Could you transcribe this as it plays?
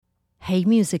Hey,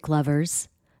 music lovers.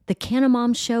 The Canna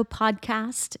Mom Show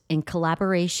podcast, in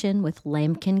collaboration with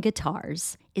Lamkin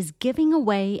Guitars, is giving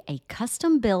away a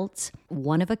custom-built,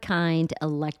 one-of-a-kind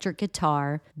electric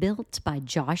guitar built by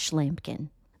Josh Lamkin.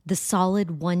 The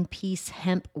solid one-piece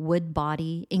hemp wood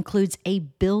body includes a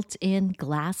built-in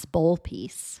glass bowl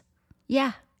piece.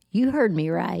 Yeah, you heard me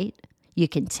right. You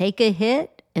can take a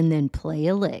hit and then play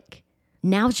a lick.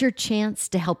 Now's your chance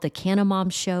to help the Canna Mom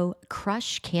Show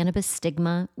crush cannabis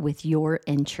stigma with your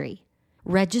entry.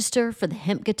 Register for the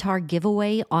hemp guitar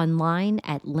giveaway online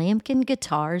at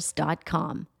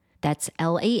lamkinguitars.com. That's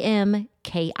LAMKIN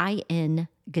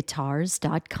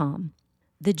guitars.com.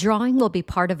 The drawing will be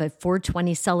part of a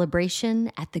 420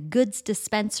 celebration at the Goods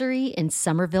Dispensary in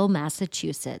Somerville,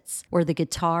 Massachusetts, where the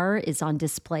guitar is on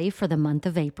display for the month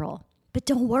of April. But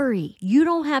don't worry, you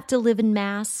don't have to live in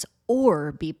Mass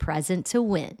or be present to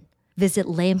win. Visit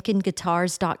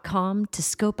lamkinguitars.com to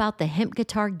scope out the hemp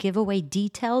guitar giveaway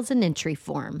details and entry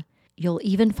form. You'll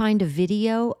even find a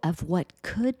video of what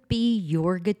could be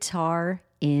your guitar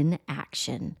in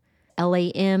action.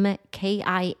 LAMKIN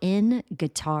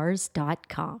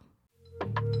guitars.com.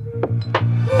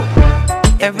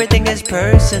 Everything is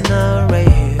personal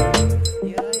right here.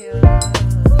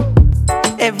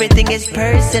 Everything is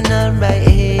personal right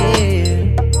here.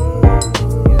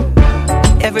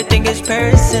 Everything is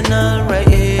personal right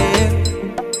here.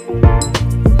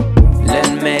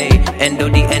 Len May,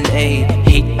 Endo-DNA,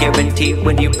 heat guaranteed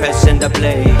when you press in the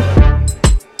play.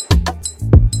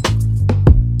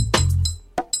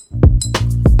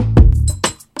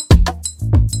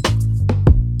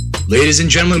 Ladies and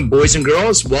gentlemen, boys and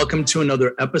girls, welcome to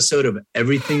another episode of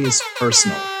Everything is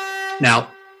Personal. Now,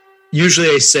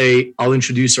 usually I say I'll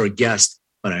introduce our guest,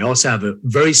 but I also have a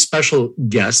very special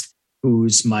guest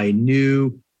who's my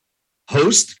new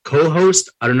host, co-host.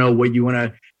 I don't know what you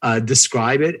want to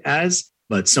describe it as,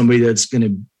 but somebody that's going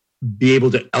to be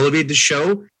able to elevate the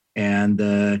show and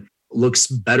looks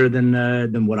better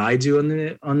than what I do on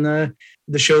the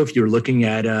show. If you're looking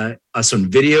at us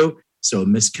on video, so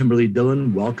Miss Kimberly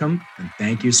Dillon, welcome and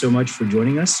thank you so much for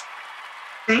joining us.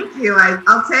 Thank you.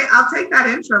 I'll take that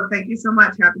intro. Thank you so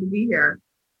much. Happy to be here.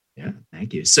 Yeah,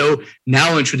 thank you. So now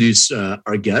I'll introduce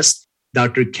our guest,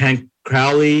 Dr. Kent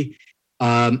Crowley.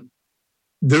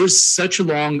 There's such a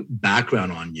long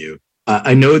background on you.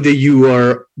 I know that you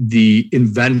are the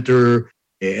inventor,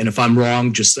 and if I'm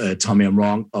wrong, just tell me I'm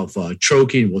wrong, of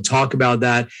trochee. We'll talk about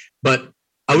that. But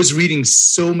I was reading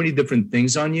so many different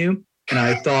things on you, and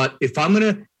I thought if I'm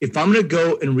gonna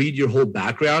go and read your whole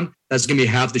background, that's gonna be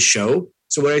half the show.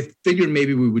 So what I figured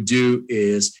maybe we would do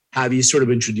is have you sort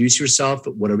of introduce yourself,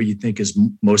 whatever you think is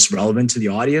most relevant to the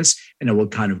audience, and then we'll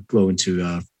kind of go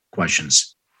into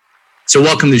questions. So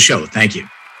welcome to the show. Thank you.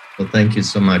 Well, thank you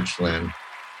so much, Len.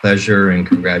 Pleasure and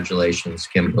congratulations,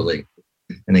 Kimberly.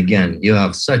 And again, you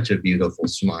have such a beautiful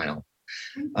smile.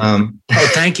 Oh,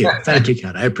 thank you. Thank you,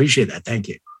 Kat. I appreciate that. Thank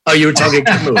you. Oh, you were talking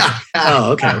to Kimberly.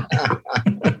 Oh, okay.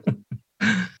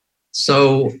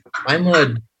 So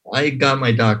I got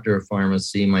my doctor of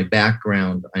pharmacy. My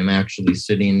background, I'm actually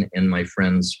sitting in my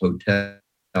friend's hotel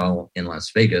in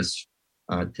Las Vegas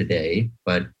today,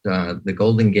 but the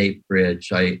Golden Gate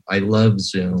Bridge, I love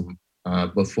Zoom.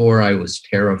 Before I was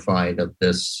terrified of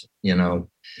this,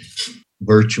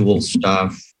 virtual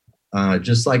stuff,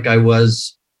 just like I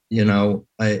was,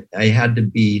 I had to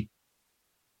be,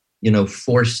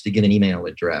 forced to get an email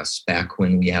address back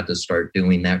when we had to start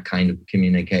doing that kind of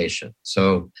communication.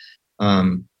 So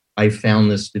I found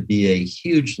this to be a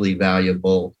hugely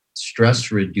valuable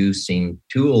stress-reducing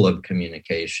tool of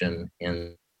communication.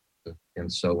 And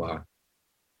so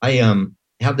I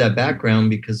have that background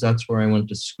because that's where I went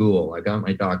to school. I got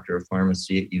my doctor of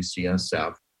pharmacy at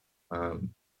UCSF.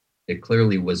 It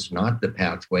clearly was not the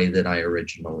pathway that I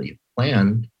originally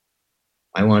planned.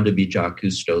 I wanted to be Jacques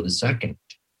Cousteau II.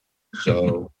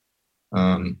 So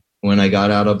when I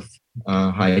got out of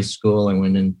high school, I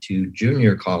went into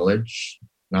junior college.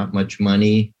 Not much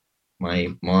money. My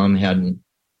mom hadn't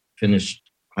finished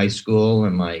high school,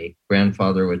 and my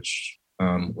grandfather, which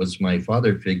was my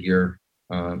father figure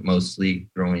mostly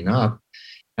growing up,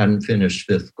 hadn't finished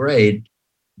fifth grade,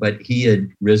 but he had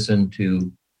risen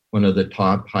to one of the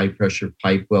top high-pressure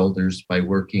pipe welders by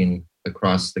working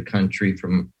across the country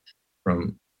from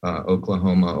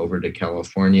Oklahoma over to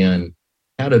California, and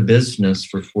had a business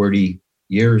for 40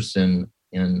 years in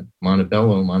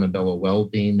Montebello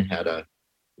Welding, had a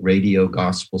radio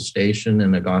gospel station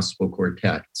and a gospel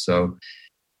quartet. So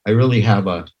I really have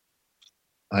I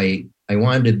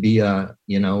wanted to be a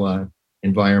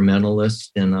environmentalist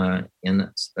and a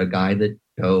guy that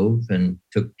dove and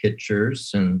took pictures,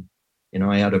 and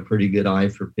I had a pretty good eye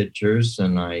for pictures,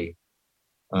 and I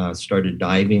started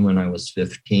diving when I was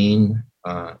 15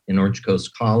 in Orange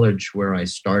Coast College, where I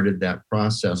started that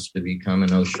process to become an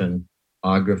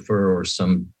oceanographer or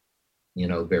some,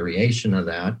 variation of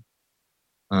that.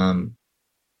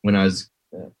 When I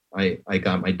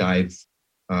got my dive,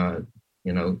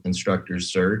 instructor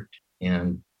cert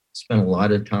and spent a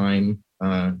lot of time,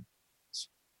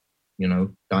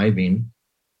 diving.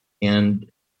 And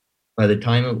by the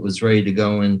time it was ready to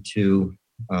go into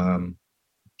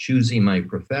choosing my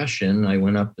profession, I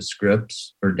went up to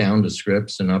Scripps or down to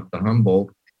Scripps and up to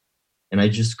Humboldt, and I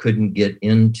just couldn't get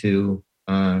into,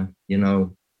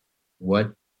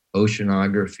 what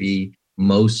oceanography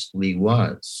mostly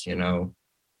was,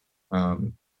 a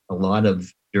lot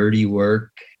of dirty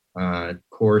work,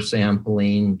 core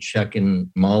sampling,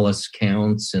 checking mollusk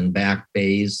counts in back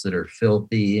bays that are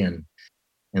filthy.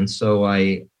 And so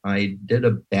I did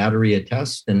a battery of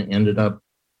tests and ended up,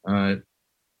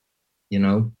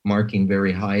 marking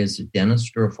very high as a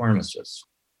dentist or a pharmacist.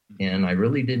 And I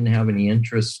really didn't have any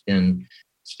interest in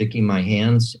sticking my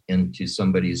hands into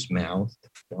somebody's mouth.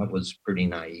 That was pretty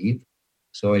naive.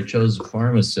 So I chose a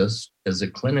pharmacist as a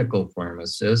clinical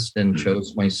pharmacist and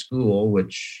chose my school,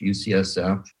 which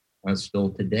UCSF,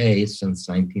 still today, since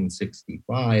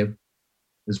 1965,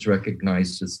 is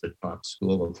recognized as the top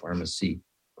school of pharmacy,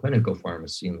 clinical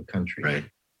pharmacy in the country. Right.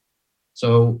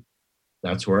 So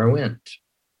that's where I went.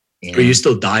 And are you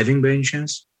still diving by any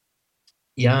chance?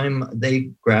 Yeah,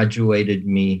 they graduated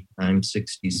me. I'm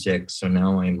 66, so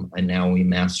now I'm a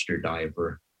master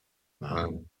diver.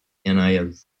 Wow. And I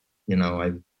have,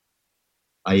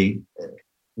 I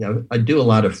do a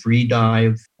lot of free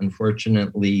dive.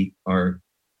 Unfortunately, our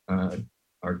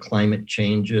climate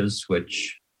changes,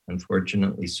 which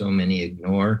unfortunately so many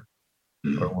ignore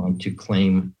or want to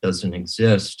claim doesn't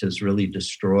exist, has really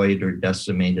destroyed or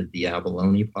decimated the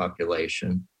abalone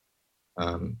population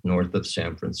north of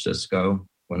San Francisco,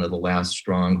 one of the last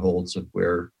strongholds of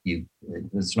where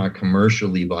it's not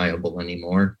commercially viable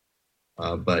anymore,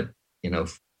 but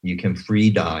you can free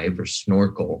dive or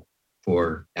snorkel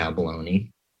for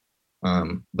abalone.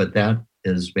 But that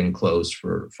has been closed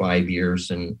for 5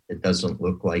 years, and it doesn't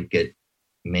look like it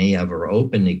may ever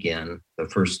open again. The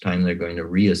first time they're going to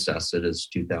reassess it is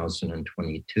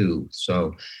 2022.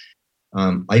 So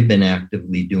I've been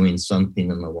actively doing something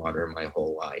in the water my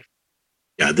whole life.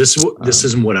 Yeah, this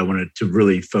isn't what I wanted to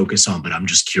really focus on, but I'm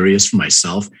just curious for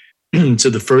myself. So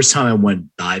the first time I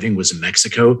went diving was in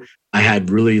Mexico. I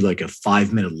had really like a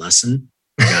 5-minute lesson.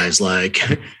 The guys like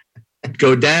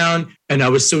go down, and I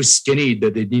was so skinny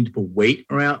that they need to put weights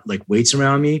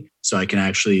around me so I can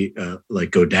actually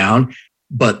go down.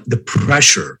 But the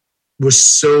pressure was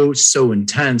so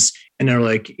intense, and they're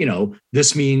like,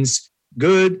 this means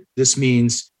good, this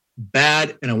means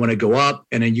bad, and I want to go up,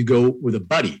 and then you go with a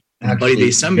buddy. Actually, they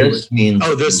send me this means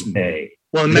this okay.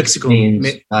 Well, in this Mexico, means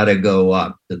gotta go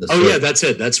up to the. Yeah, that's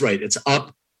it. That's right. It's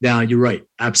up, down. You're right.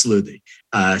 Absolutely.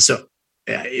 So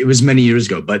it was many years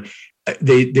ago, but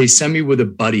they sent me with a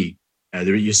buddy.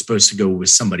 You're supposed to go with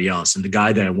somebody else, and the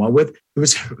guy that I went with, it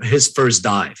was his first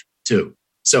dive too.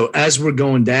 So as we're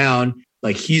going down,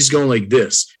 like he's going like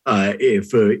this.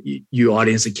 If you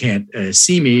audience that can't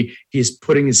see me, he's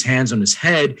putting his hands on his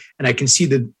head, and I can see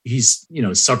that he's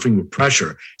suffering with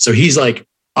pressure. So he's like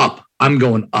up. I'm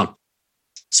going up.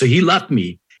 So he left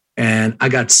me, and I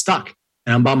got stuck,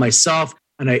 and I'm by myself.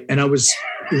 It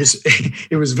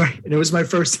was my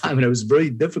first time, and it was very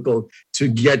difficult to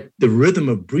get the rhythm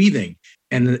of breathing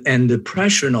and the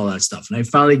pressure and all that stuff. And I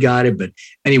finally got it. But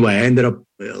anyway, I ended up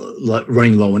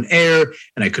running low on air,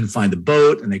 and I couldn't find the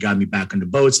boat, and they got me back on the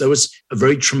boat. So that was a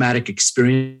very traumatic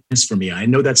experience for me. I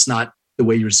know that's not the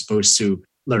way you're supposed to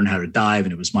learn how to dive,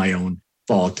 and it was my own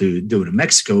fault to do it in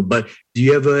Mexico. But do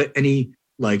you have any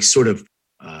sort of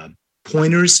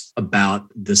pointers about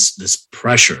this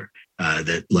pressure,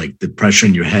 that like the pressure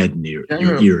in your head and your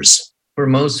ears? For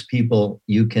most people,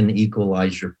 you can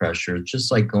equalize your pressure. It's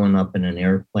just like going up in an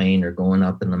airplane or going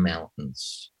up in the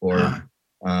mountains, or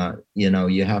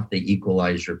you have to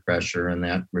equalize your pressure, and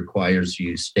that requires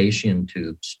eustachian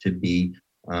tubes to be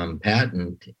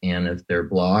patent. And if they're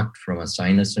blocked from a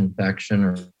sinus infection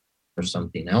or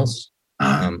something else,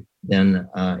 then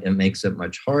it makes it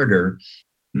much harder.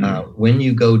 When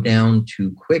you go down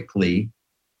too quickly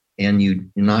and you're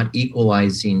not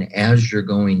equalizing as you're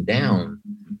going down,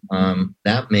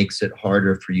 that makes it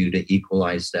harder for you to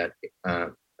equalize that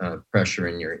pressure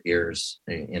in your ears,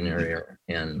 in your ear.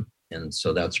 And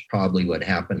so that's probably what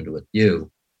happened with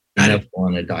you. You don't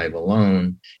want to dive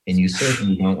alone, and you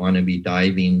certainly don't want to be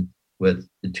diving with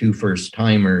the two first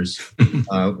timers,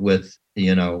 with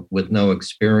no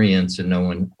experience and no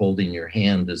one holding your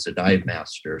hand as a dive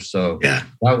master. So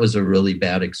that was a really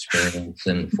bad experience.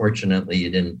 And fortunately, you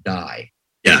didn't die.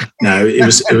 Yeah, no, it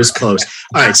was close.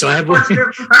 All right, so I have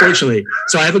fortunately,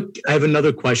 so I have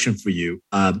another question for you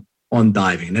on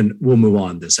diving, and then we'll move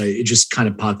on. It just kind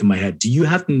of popped in my head. Do you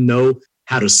have to know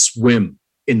how to swim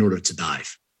in order to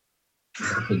dive?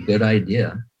 That's a good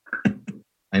idea.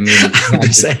 I mean, I'm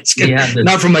just asking,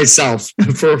 not for myself,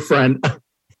 for a friend.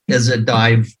 As a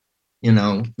dive,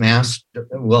 master,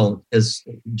 as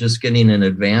just getting an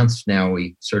advanced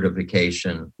NAUI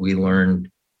certification, we learned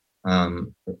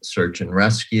search and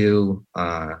rescue,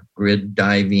 grid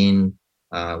diving.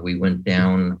 We went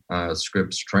down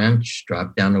Scripps Trench,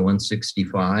 dropped down to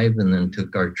 165, and then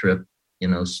took our trip,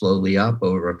 slowly up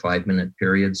over a 5-minute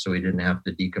period, so we didn't have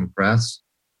to decompress.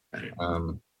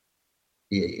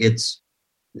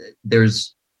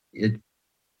 There's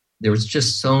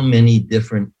just so many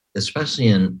different, especially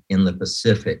in the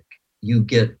Pacific, you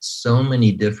get so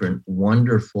many different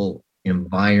wonderful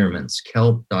environments.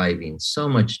 Kelp diving, so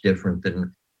much different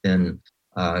than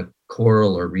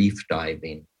coral or reef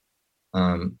diving.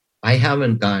 I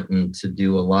haven't gotten to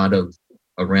do a lot of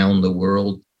around the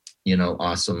world,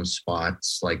 awesome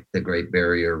spots like the Great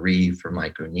Barrier Reef or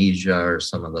Micronesia, or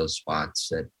some of those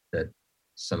spots that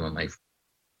some of my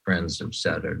friends have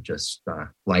said are just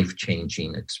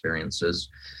life-changing experiences.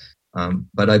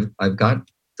 But I've got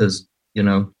this,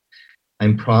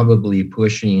 I'm probably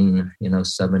pushing,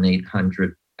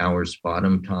 700-800 hours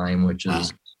bottom time, which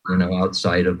is,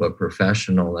 outside of a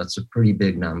professional, that's a pretty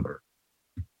big number.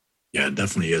 Yeah, it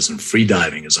definitely is. And free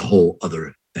diving is a whole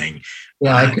other thing.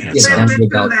 Yeah, I could get into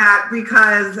that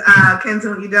because, Kenton,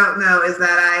 what you don't know is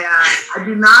that I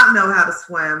do not know how to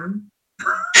swim.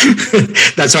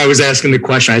 That's why I was asking the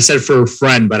question. I said for a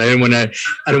friend, but I didn't want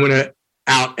to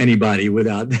out anybody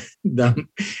without them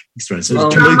experience. So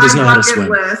Kimberly does know how to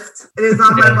swim. It is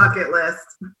on my bucket list.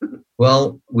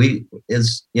 Well, going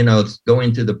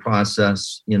through the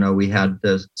process, we had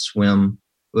to swim.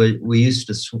 We used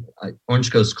to swim.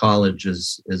 Orange Coast College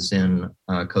is in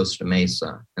Costa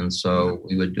Mesa, and so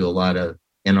we would do a lot of.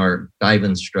 And our dive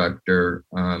instructor,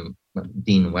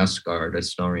 Dean Westgard, I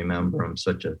still remember him,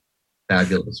 such a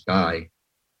fabulous guy.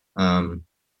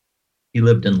 He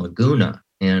lived in Laguna,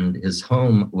 and his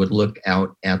home would look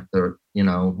out at the,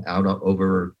 out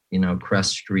over,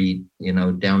 Crest Street,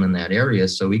 down in that area.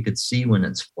 So we could see when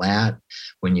it's flat,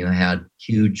 when you had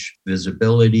huge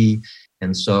visibility.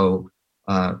 And so,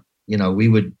 we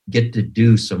would get to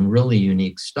do some really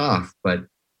unique stuff, but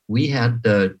we had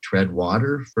to tread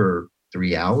water for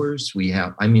 3 hours. We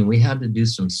had to do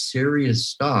some serious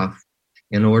stuff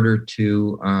in order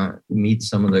to meet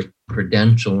some of the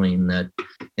credentialing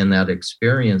that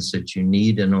experience that you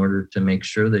need in order to make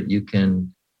sure that you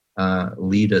can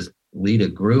lead a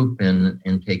group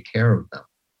and take care of them.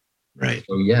 Right.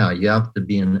 So yeah, you have to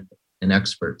be an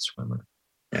expert swimmer.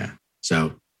 Yeah.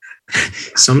 So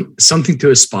something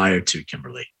to aspire to,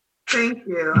 Kimberly. Thank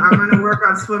you. I'm going to work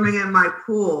on swimming in my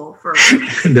pool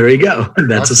There you go.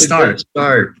 That's a start.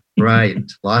 Start. Right.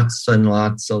 Lots and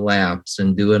lots of laps,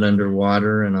 and do it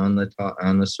underwater and on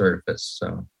the surface.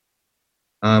 So,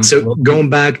 going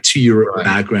back to your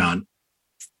background,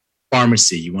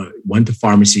 pharmacy, you went to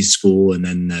pharmacy school, and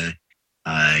then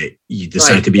you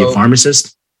decided to be a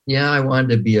pharmacist? Yeah, I wanted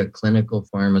to be a clinical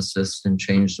pharmacist and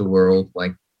change the world.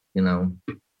 Like,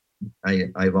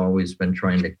 I've always been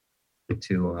trying to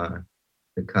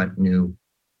cut new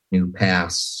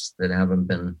paths that haven't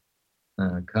been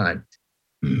cut.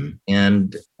 Mm-hmm.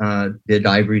 And did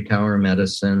ivory tower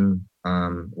medicine,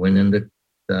 went into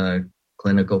the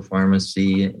clinical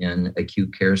pharmacy and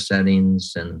acute care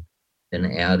settings, and then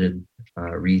added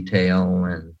retail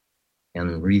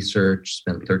and research.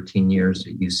 Spent 13 years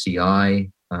at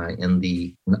UCI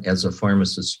as a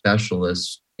pharmacist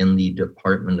specialist in the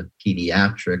Department of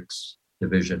Pediatrics,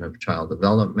 Division of Child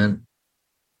Development,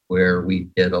 where we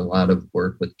did a lot of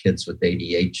work with kids with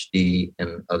ADHD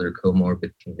and other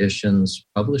comorbid conditions,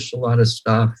 published a lot of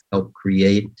stuff, helped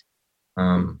create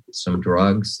some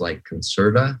drugs like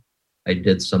Concerta. I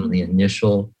did some of the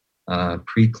initial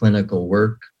preclinical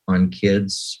work on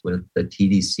kids with the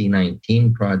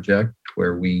TDC-19 project,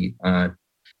 where we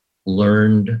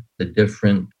learned the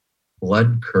different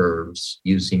blood curves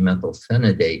using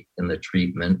methylphenidate in the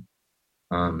treatment,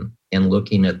 and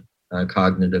looking at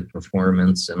cognitive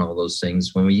performance and all those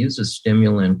things. When we use a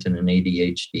stimulant in an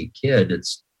ADHD kid,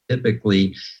 it's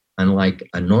typically, unlike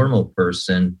a normal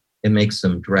person, it makes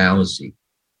them drowsy.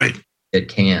 Right. It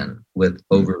can with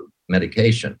over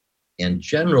medication. And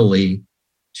generally,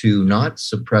 to not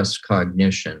suppress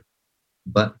cognition,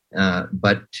 but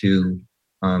to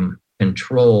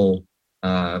control,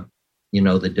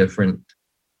 the different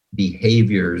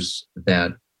behaviors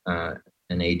that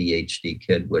an ADHD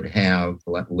kid would have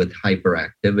with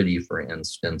hyperactivity, for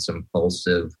instance,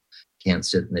 impulsive, can't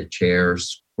sit in the chair,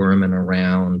 squirming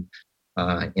around,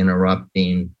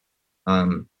 interrupting.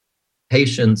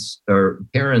 Patients or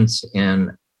parents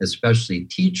and especially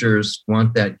teachers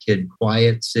want that kid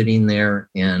quiet, sitting there,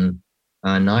 and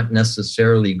not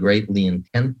necessarily greatly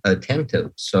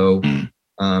attentive. So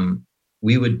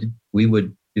we would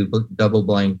do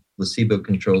double-blind,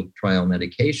 placebo-controlled trial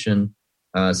medication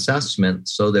assessment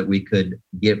so that we could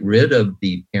get rid of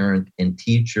the parent and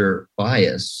teacher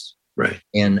bias, right,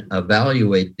 and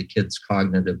evaluate the kid's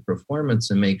cognitive performance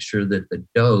and make sure that the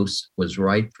dose was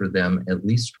right for them at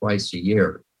least twice a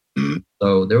year.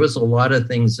 So there was a lot of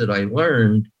things that I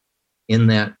learned in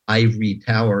that ivory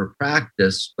tower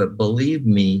practice, but believe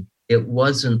me, it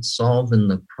wasn't solving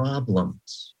the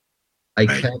problems. I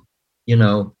kept,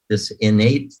 this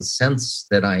innate sense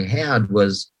that I had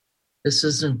was, this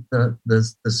isn't the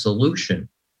solution.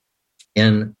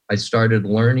 And I started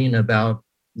learning about,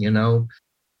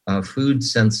 food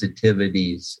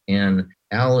sensitivities and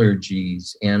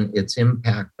allergies and its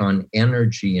impact on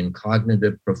energy and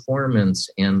cognitive performance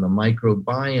and the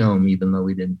microbiome, even though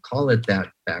we didn't call it that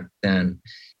back then,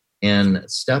 and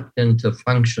stepped into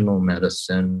functional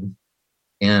medicine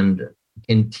and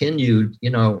continued.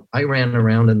 I ran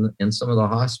around in some of the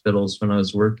hospitals when I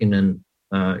was working in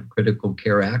critical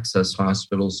care access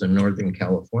hospitals in Northern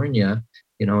California,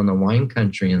 in the wine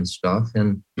country and stuff.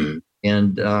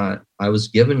 And I was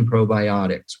given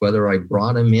probiotics, whether I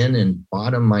brought them in and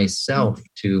bought them myself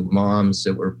to moms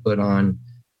that were put on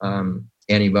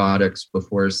antibiotics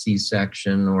before a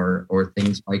C-section or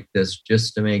things like this,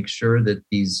 just to make sure that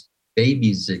these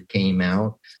babies that came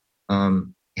out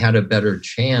had a better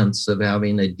chance of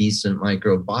having a decent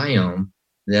microbiome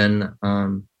than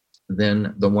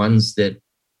the ones that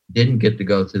didn't get to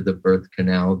go through the birth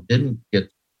canal, didn't get,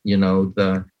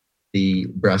 the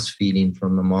breastfeeding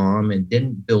from the mom, and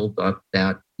didn't build up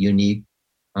that unique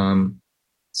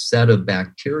set of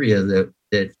bacteria that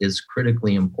is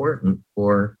critically important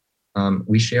for,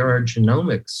 we share our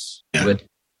genomics with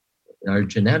our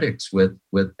genetics with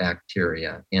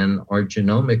bacteria, and our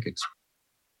genomic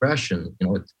expression,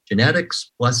 it's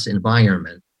genetics plus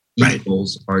environment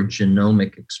equals our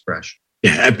genomic expression.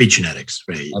 Yeah, epigenetics,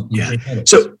 right? Epigenetics.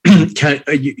 So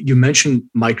you mentioned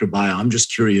microbiome. I'm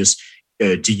just curious,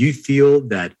 do you feel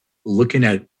that looking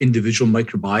at individual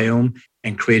microbiome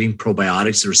and creating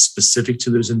probiotics that are specific to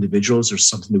those individuals are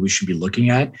something that we should be looking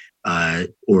at?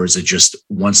 Or is it just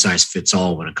one size fits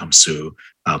all when it comes to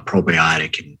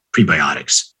probiotic and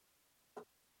prebiotics?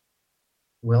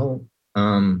 Well,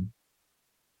 I'm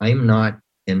not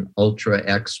an ultra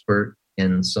expert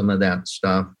in some of that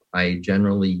stuff. I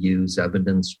generally use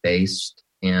evidence-based,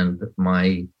 and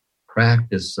my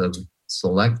practice of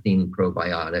selecting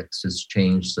probiotics has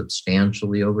changed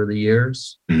substantially over the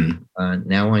years.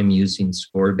 Now I'm using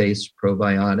score-based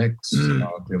probiotics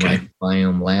through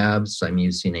Microbiome Labs. I'm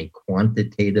using a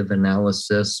quantitative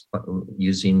analysis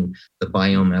using the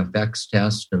Biome FX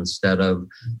test instead of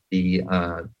the,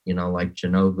 like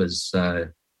Genova's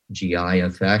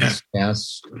GI-FX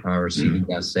test or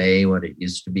CDSA, what it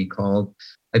used to be called.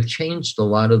 I've changed a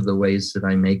lot of the ways that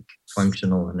I make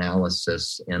functional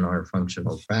analysis in our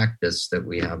functional practice that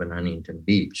we have in Huntington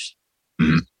Beach.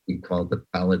 We call it the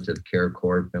Palliative Care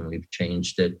Corp, and we've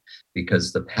changed it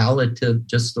because the palliative,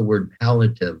 just the word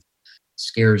palliative,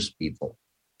 scares people.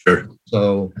 Sure.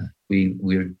 So we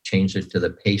changed it to the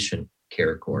Patient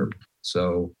Care Corp.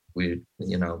 So we,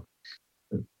 a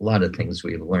lot of things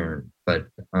we've learned, but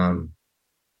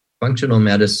functional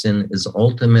medicine is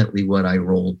ultimately what I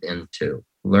rolled into.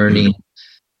 Learning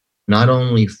not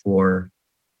only for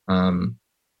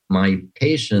my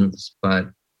patients,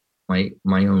 but my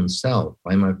own self.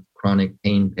 I'm a chronic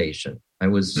pain patient. I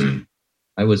was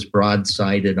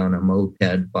broadsided on a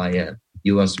moped by a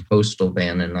U.S. postal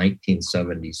van in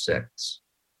 1976.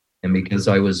 And because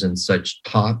I was in such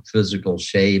top physical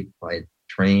shape, I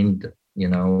trained,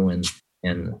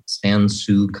 in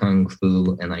Sansu Kung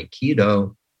Fu and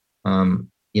Aikido.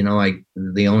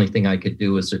 The only thing I could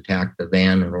do was attack the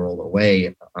van and roll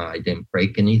away. I didn't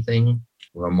break anything,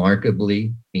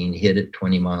 remarkably, being hit at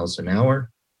 20 miles an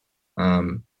hour.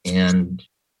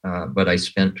 But I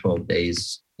spent 12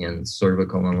 days in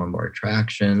cervical and lumbar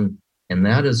traction. And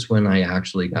that is when I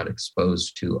actually got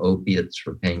exposed to opiates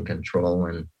for pain control.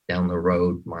 And down the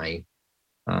road, my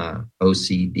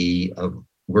OCD of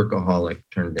workaholic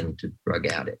turned into drug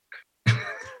addict.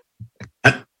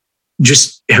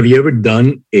 Just have you ever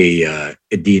done a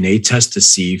DNA test to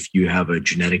see if you have a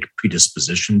genetic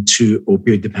predisposition to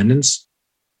opioid dependence?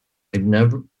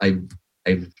 I've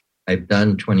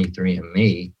done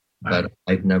 23andMe, but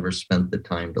I've never spent the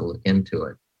time to look into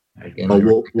it. Again,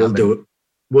 we'll do it.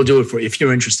 We'll do it for you. If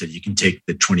you're interested, you can take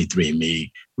the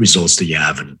 23andMe results that you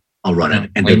have, and I'll run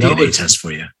it and do a DNA test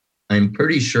for you. I'm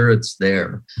pretty sure it's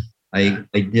there. I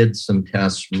did some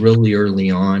tests really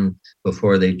early on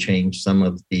before they changed some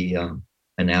of the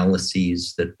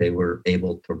analyses that they were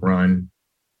able to run.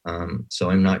 So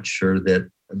I'm not sure that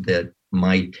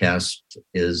my test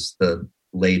is the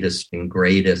latest and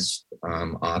greatest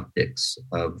optics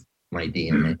of my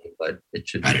DNA, but it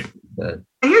should be good.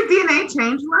 And your DNA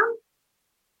changed, one?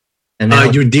 And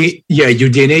your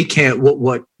DNA can't.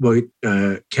 What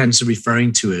Ken's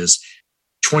referring to is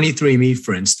 23andMe,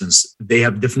 for instance. They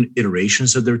have different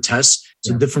iterations of their tests,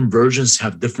 so different versions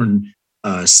have different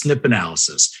SNP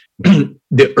analysis.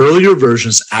 The earlier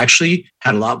versions actually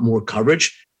had a lot more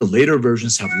coverage. The later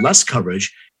versions have less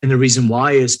coverage, and the reason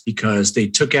why is because they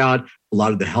took out a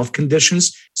lot of the health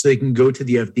conditions, so they can go to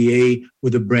the FDA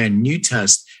with a brand new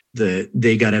test that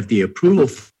they got FDA approval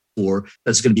for.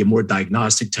 That's going to be a more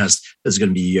diagnostic test. That's going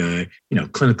to be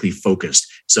clinically focused.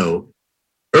 So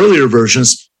earlier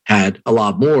versions had a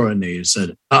lot more, and they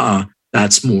said,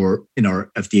 that's more in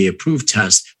our FDA approved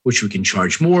test, which we can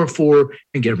charge more for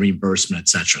and get reimbursement, et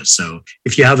cetera. So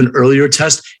if you have an earlier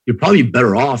test, you're probably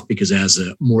better off because it has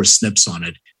more SNPs on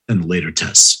it than the later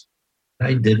tests.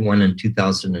 I did one in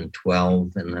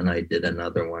 2012, and then I did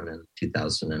another one in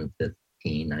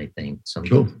 2015, I think.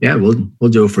 Cool. Yeah, we'll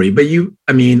do it for you. But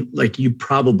you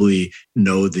probably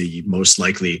know the most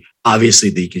likely, obviously,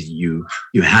 because you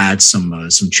had some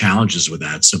challenges with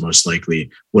that. So most likely,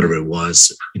 whatever it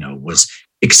was, was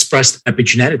expressed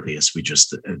epigenetically, as we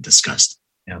just discussed.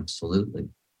 Absolutely.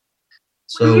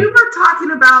 So when you were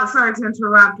talking about, sorry to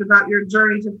interrupt, about your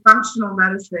journey to functional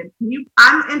medicine,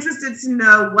 I'm interested to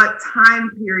know what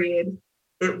time period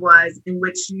it was in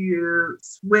which you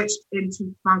switched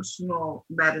into functional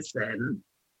medicine,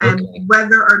 and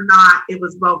whether or not it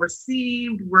was well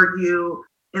received. Were you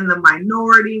in the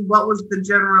minority? What was the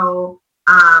general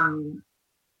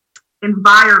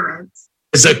environment?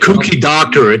 It's a kooky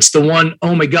doctor. It's the one,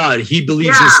 oh my God, he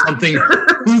believes in something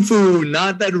foo-foo,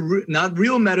 not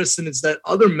real medicine. It's that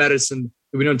other medicine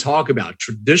that we don't talk about,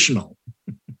 traditional.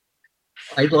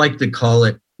 I'd like to call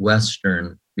it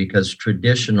Western, because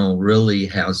traditional really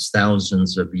has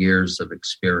thousands of years of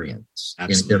experience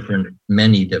in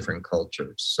many different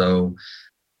cultures. So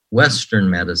Western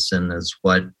medicine is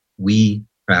what we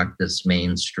practice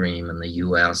mainstream in the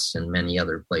US and many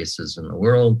other places in the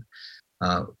world,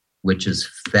 which is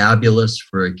fabulous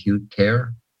for acute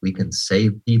care. We can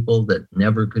save people that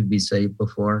never could be saved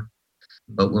before.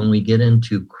 But when we get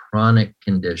into chronic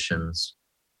conditions,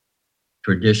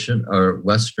 tradition or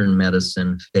Western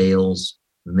medicine fails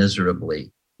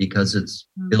miserably because it's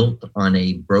built on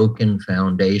a broken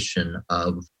foundation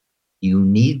of you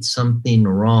need something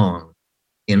wrong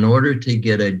in order to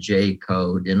get a J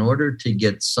code, in order to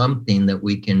get something that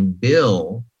we can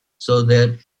bill so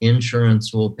that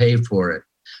insurance will pay for it.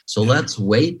 So let's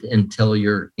wait until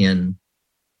you're in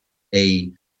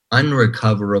a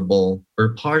unrecoverable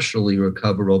or partially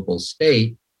recoverable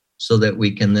state so that we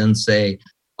can then say,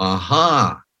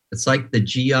 aha, it's like the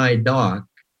GI doc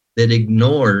that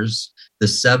ignores the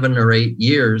 7 or 8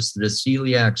 years that a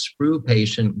celiac sprue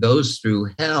patient goes through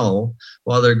hell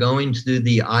while they're going through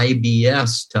the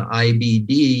IBS to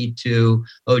IBD to,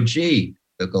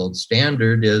 the gold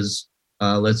standard is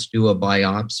let's do a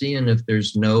biopsy. And if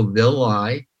there's no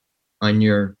villi on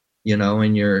your,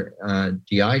 in your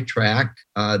GI tract,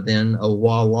 then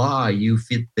voila, you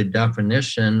fit the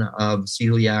definition of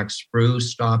celiac sprue,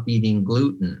 stop eating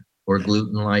gluten or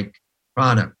gluten-like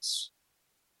products.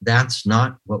 That's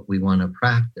not what we want to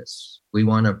practice. We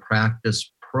want to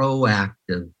practice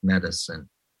proactive medicine.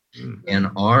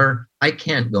 And I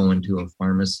can't go into a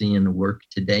pharmacy and work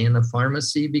today in a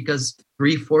pharmacy because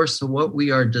 3/4 of what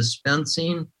we are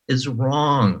dispensing is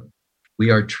wrong. We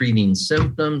are treating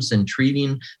symptoms and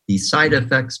treating the side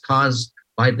effects caused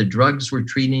by the drugs we're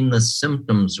treating the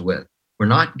symptoms with. We're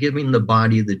not giving the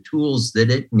body the tools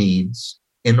that it needs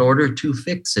in order to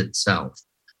fix itself.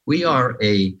 We are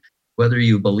whether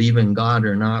you believe in God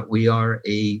or not, we are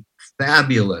a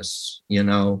fabulous,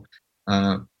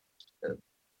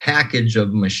 package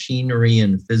of machinery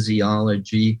and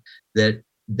physiology that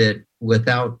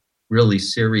without really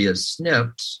serious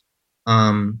SNPs,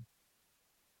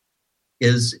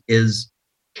 is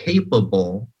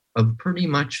capable of pretty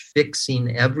much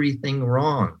fixing everything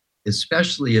wrong,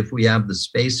 especially if we have the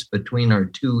space between our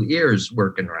 2 ears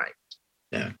working right.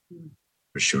 Yeah,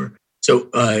 for sure. So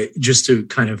just to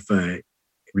kind of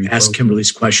ask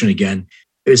Kimberly's question again,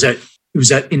 was that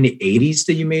in the 80s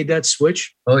that you made that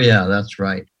switch? Oh, yeah, that's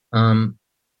right.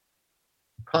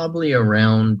 Probably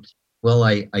around, well,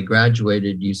 I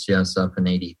graduated UCSF in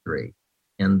 83.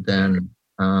 And then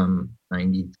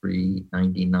 93,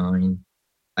 99,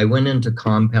 I went into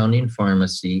compounding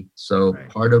pharmacy. So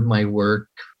part of my work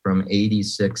from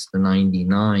 86 to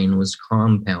 99 was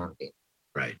compounding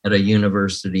at a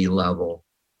university level.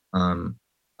 And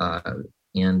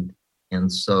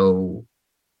so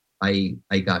I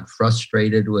got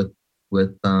frustrated with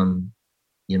the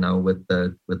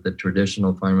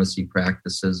traditional pharmacy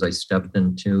practices. I stepped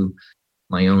into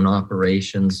my own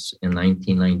operations in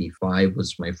 1995,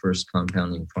 was my first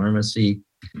compounding pharmacy.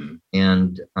 Mm-hmm.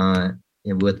 And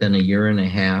within a year and a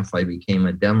half, I became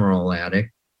a Demerol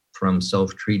addict from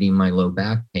self-treating my low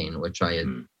back pain, which I had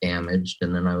damaged.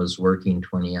 And then I was working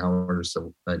 20 hours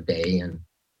a day and,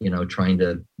 trying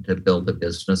to build a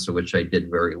business, which I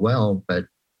did very well. But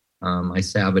I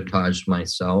sabotaged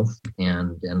myself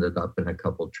and ended up in a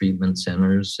couple treatment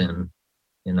centers and,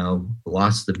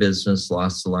 lost the business,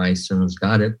 lost the license,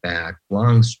 got it back.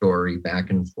 Long story, back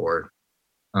and forth.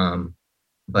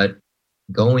 But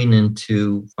going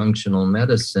into functional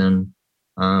medicine,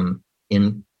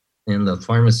 in the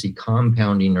pharmacy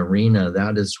compounding arena,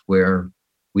 that is where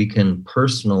we can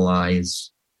personalize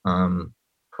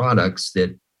products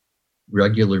that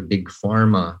regular big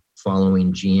pharma,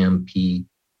 following GMP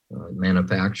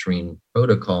manufacturing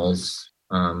protocols,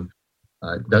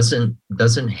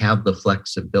 doesn't have the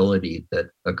flexibility that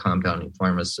a compounding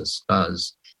pharmacist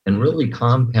does. And really,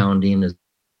 compounding is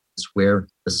where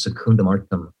the secundum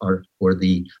artem art, or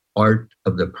the art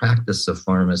of the practice of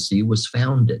pharmacy, was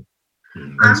founded.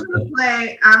 I'm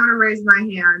going to raise my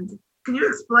hand. Can you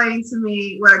explain to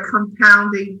me what a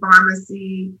compounding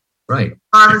pharmacy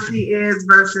is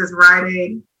versus Rite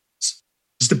Aid? It's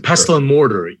the pestle and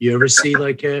mortar. You ever see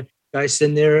like a guy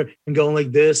sitting there and going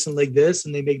like this, and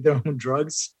they make their own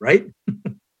drugs, right?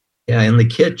 Yeah, in the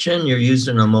kitchen, you're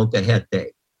using a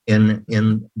molcajete. In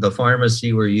the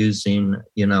pharmacy, we're using,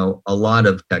 a lot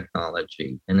of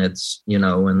technology. And it's, in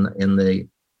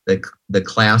the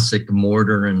classic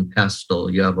mortar and pestle,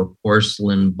 you have a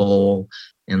porcelain bowl,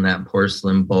 and that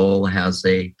porcelain bowl has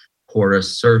a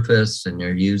porous surface, and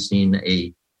you're using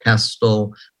a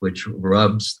pestle which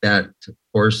rubs that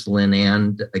porcelain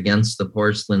end against the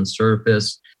porcelain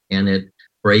surface, and it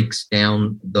breaks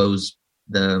down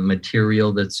the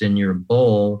material that's in your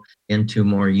bowl into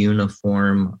more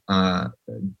uniform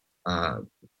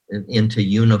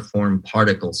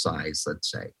particle size,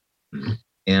 let's say. Mm-hmm.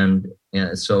 And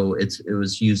so it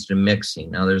was used in mixing.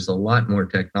 Now there's a lot more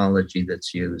technology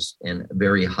that's used, and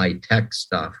very high tech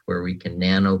stuff where we can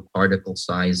nanoparticle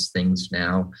size things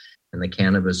now. In the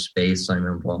cannabis space, I'm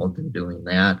involved in doing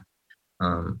that.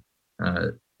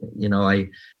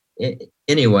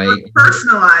 Anyway.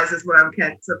 Personalized is what I'm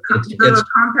getting. So it's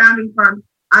compounding farm,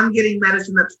 I'm getting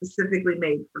medicine that's specifically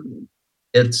made for me.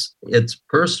 It's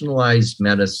personalized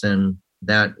medicine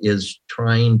that is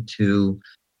trying to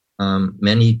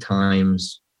many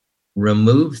times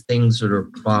remove things that are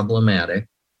problematic.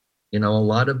 A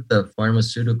lot of the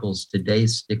pharmaceuticals today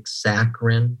stick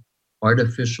saccharin,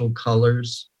 artificial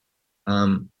colors,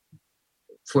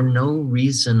 for no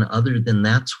reason other than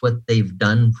that's what they've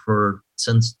done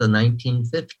since the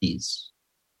 1950s.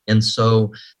 And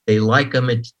so they like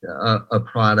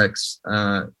products,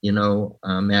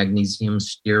 magnesium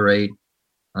stearate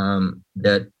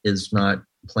that is not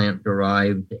plant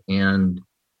derived and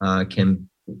can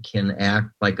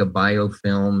act like a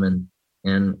biofilm,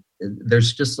 and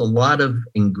there's just a lot of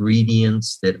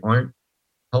ingredients that aren't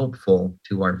helpful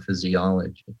to our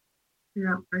physiology.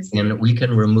 Yeah, I see. And we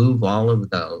can remove all of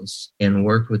those and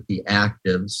work with the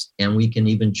actives, and we can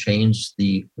even change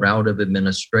the route of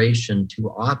administration to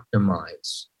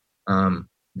optimize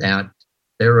that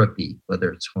therapy,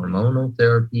 whether it's hormonal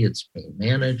therapy, it's pain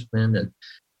management,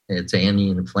 it's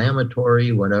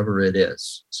anti-inflammatory, whatever it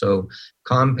is. So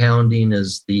compounding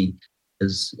is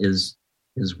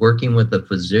working with a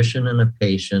physician and a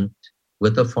patient,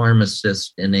 with a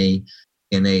pharmacist in a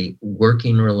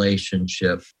working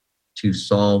relationship to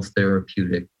solve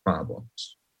therapeutic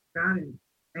problems. Got it.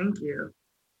 Thank you.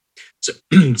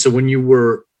 So when you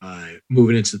were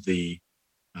moving into the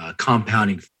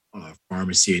compounding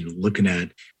pharmacy and looking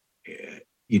at,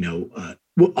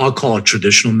 I'll call it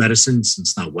traditional medicine, since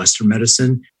it's not Western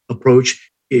medicine approach,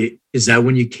 is that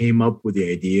when you came up with the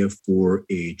idea for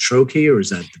a troche, or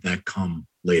did that come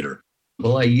later?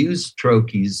 Well, I used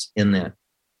troches in that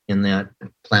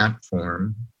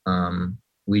platform.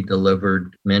 we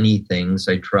delivered many things.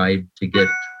 I tried to get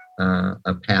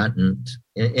a patent.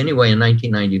 Anyway, in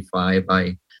 1995,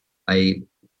 I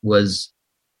was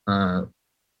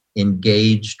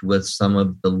engaged with some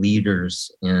of the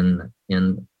leaders in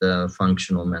the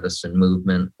functional medicine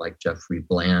movement, like Jeffrey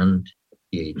Bland,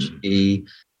 PhD,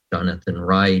 Jonathan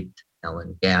Wright,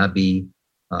 Alan Gabby,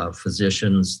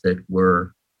 physicians that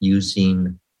were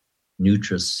using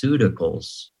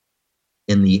nutraceuticals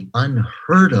in the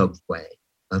unheard of way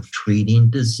of treating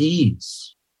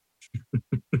disease.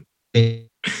 Can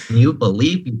you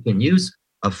believe you can use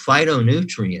a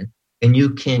phytonutrient and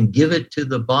you can give it to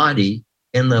the body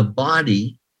and the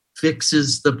body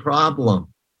fixes the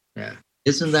problem? Yeah.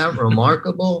 Isn't that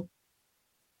remarkable?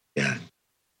 Yeah.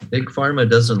 Big Pharma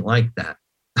doesn't like that.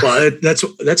 Well, that's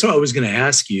what I was going to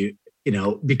ask you,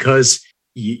 because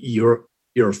you're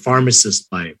a pharmacist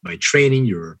by training,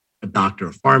 you're a doctor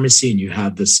of pharmacy, and you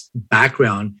have this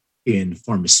background in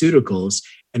pharmaceuticals,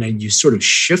 and then you sort of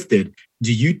shifted.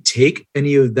 Do you take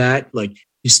any of that? Like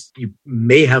you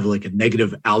may have like a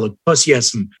negative outlook, plus you have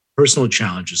some personal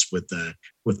challenges with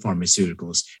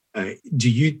pharmaceuticals.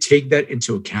 Do you take that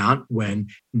into account when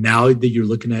now that you're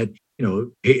looking at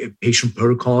patient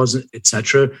protocols, et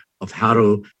cetera, of how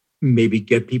to maybe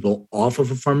get people off of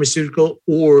a pharmaceutical,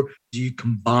 or do you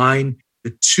combine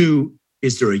the two?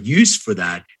 Is there a use for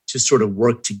that to sort of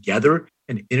work together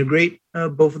and integrate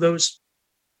both of those?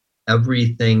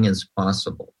 Everything is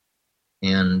possible.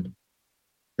 And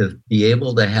to be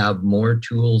able to have more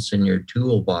tools in your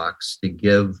toolbox to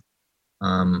give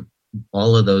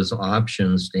all of those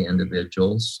options to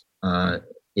individuals,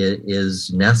 it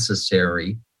is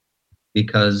necessary,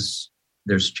 because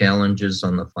there's challenges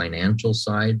on the financial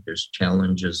side, there's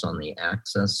challenges on the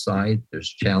access side, there's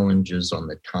challenges on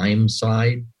the time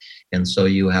side. And so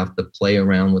you have to play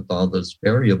around with all those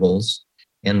variables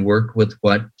and work with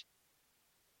what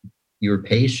your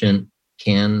patient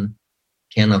can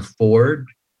afford,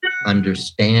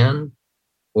 understand,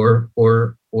 or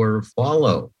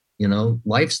follow.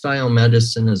 Lifestyle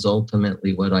medicine is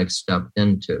ultimately what I've stepped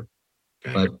into.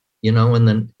 Okay. But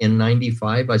in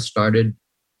 95, I started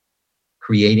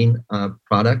creating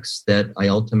products that I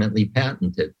ultimately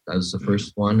patented. I was the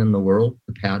first one in the world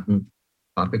to patent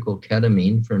topical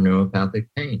ketamine for neuropathic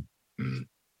pain.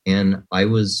 And I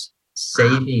was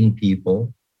saving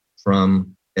people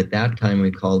from, at that time, we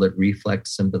called it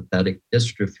reflex sympathetic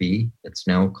dystrophy. It's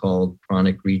now called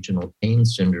chronic regional pain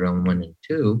syndrome 1 and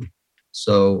 2.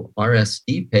 So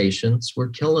RSD patients were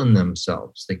killing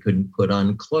themselves. They couldn't put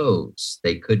on clothes.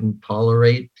 They couldn't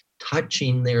tolerate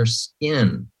touching their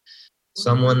skin.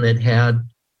 Someone that had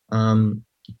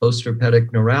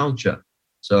postherpetic neuralgia.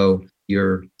 So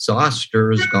your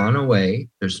zoster has gone away.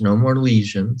 There's no more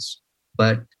lesions,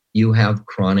 but you have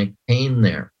chronic pain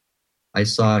there. I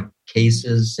saw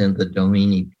cases in the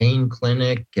Doheny Pain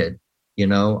Clinic. I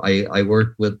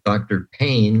worked with Dr.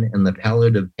 Payne in the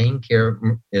palliative pain care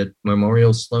at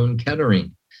Memorial Sloan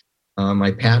Kettering.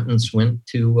 My patents went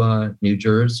to New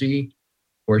Jersey,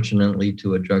 fortunately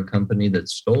to a drug company that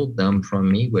stole them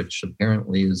from me, which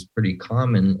apparently is pretty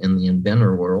common in the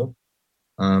inventor world.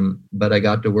 But I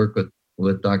got to work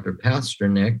with Dr.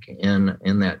 Pasternak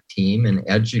and that team and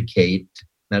educate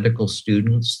medical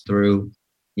students through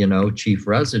chief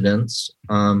residents,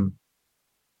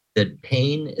 that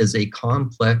pain is a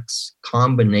complex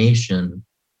combination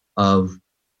of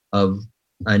a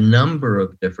number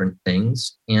of different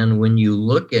things. And when you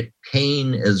look at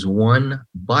pain as one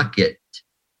bucket,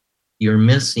 you're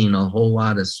missing a whole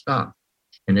lot of stuff.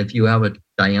 And if you have a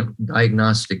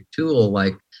diagnostic tool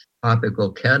like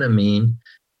topical ketamine,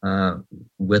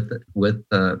 with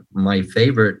my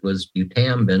favorite was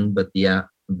Butamben,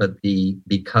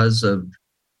 because of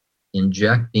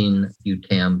injecting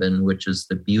Butamben, which is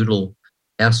the butyl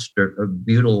ester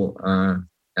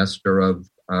of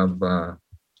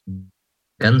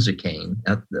benzocaine.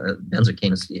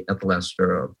 Benzocaine is the ethyl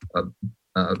ester of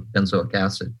benzoic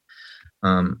acid.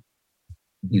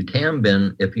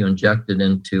 Butamben, if you inject it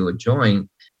into a joint,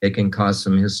 it can cause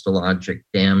some histologic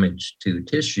damage to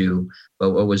tissue.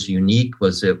 But what was unique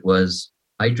was it was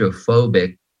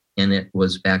hydrophobic and it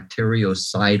was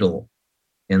bactericidal.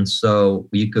 And so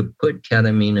you could put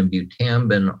ketamine and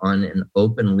Butamben on an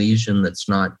open lesion that's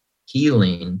not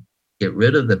healing, get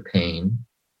rid of the pain,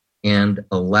 and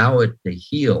allow it to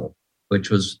heal,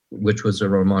 which was a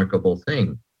remarkable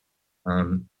thing.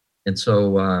 And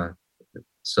so I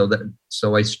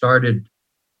started,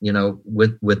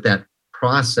 with that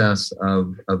process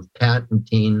of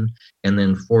patenting and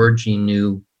then forging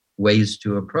new ways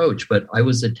to approach. But I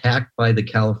was attacked by the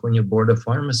California Board of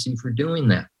Pharmacy for doing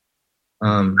that.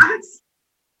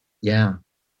 Yeah.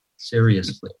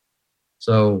 seriously.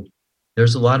 So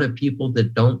there's a lot of people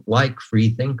that don't like free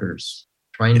thinkers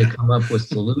trying to come up with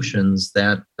solutions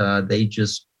that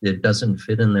it doesn't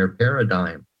fit in their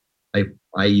paradigm. I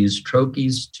use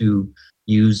troches to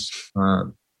use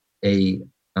a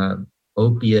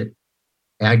opiate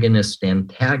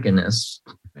agonist-antagonist,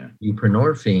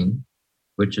 buprenorphine,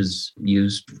 which is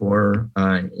used for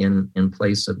in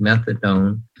place of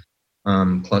methadone,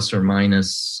 plus or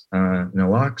minus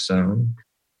naloxone,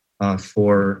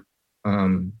 for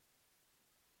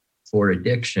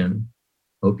addiction,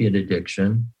 opiate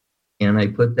addiction. And I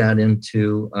put that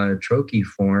into troche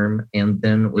form, and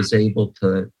then was able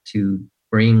to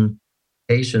bring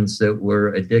patients that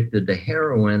were addicted to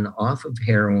heroin off of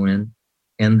heroin,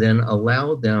 and then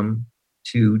allow them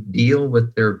to deal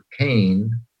with their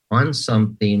pain on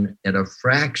something at a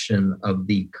fraction of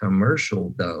the commercial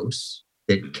dose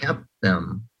that kept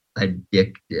them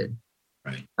addicted.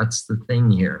 Right. That's the thing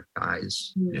here,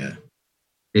 guys. Yeah.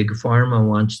 Big Pharma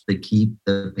wants to keep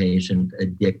the patient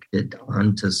addicted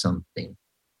onto something,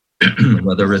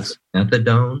 whether it's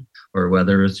methadone or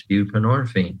whether it's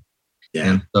buprenorphine. Yeah.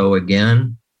 And so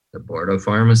again, the Board of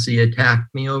Pharmacy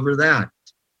attacked me over that.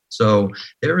 So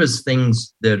there is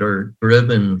things that are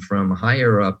driven from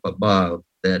higher up above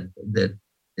that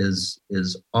is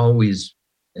always,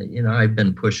 I've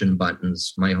been pushing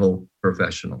buttons my whole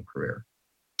professional career.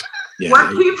 Yeah.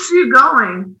 What keeps you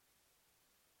going?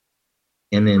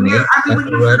 And then that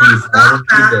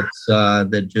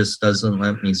just doesn't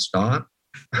let me stop.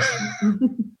 I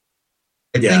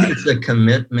think it's a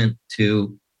commitment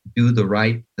to do the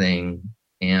right thing,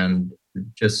 and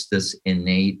just this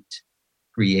innate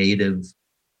creative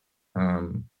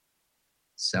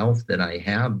self that I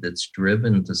have that's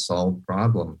driven to solve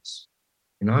problems.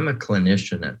 I'm a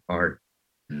clinician at heart.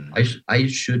 I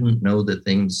shouldn't know the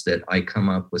things that I come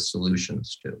up with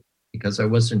solutions to, because I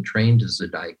wasn't trained as a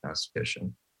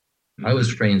diagnostician. I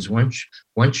was trained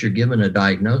once you're given a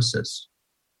diagnosis,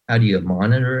 how do you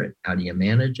monitor it? How do you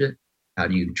manage it? How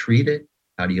do you treat it?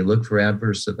 How do you look for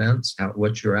adverse events?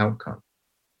 What's your outcome?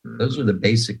 Those are the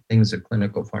basic things a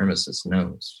clinical pharmacist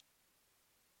knows.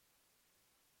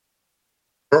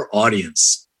 For our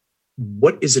audience,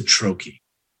 what is a troche?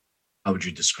 How would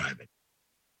you describe it?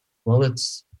 Well,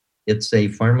 it's a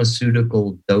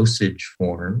pharmaceutical dosage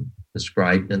form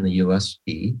described in the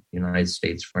USP, United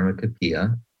States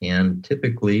Pharmacopoeia, and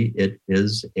typically it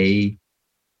is it's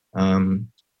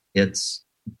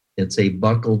a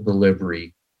buccal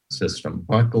delivery system.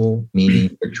 Buccal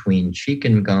meaning between cheek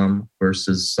and gum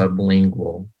versus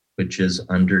sublingual, which is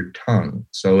under tongue.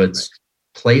 So it's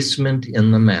placement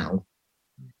in the mouth,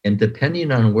 and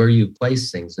depending on where you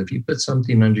place things, if you put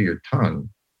something under your tongue,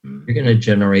 you're going to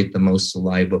generate the most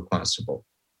saliva possible.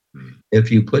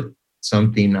 If you put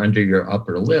something under your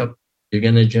upper lip, you're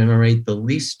going to generate the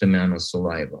least amount of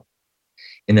saliva.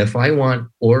 And if I want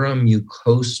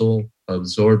oromucosal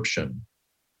absorption,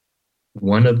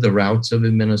 one of the routes of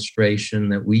administration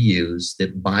that we use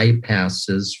that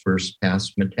bypasses first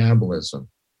pass metabolism,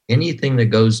 anything that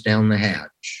goes down the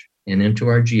hatch and into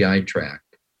our GI tract,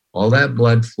 all that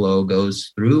blood flow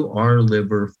goes through our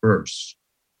liver first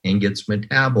and gets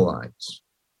metabolized.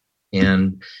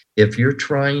 And if you're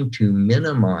trying to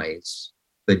minimize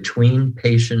between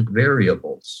patient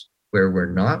variables, where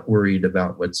we're not worried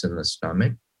about what's in the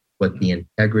stomach, what the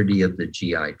integrity of the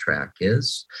GI tract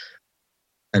is,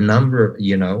 a number,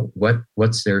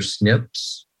 what's their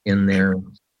SNPs in their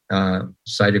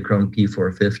cytochrome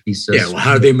P450 system. Yeah, well,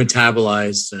 how are they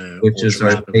metabolized? Which is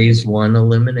our phase 1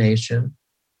 elimination.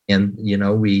 And,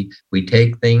 we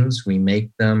take things, we make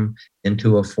them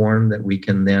into a form that we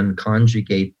can then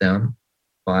conjugate them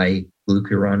by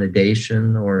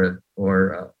glucuronidation or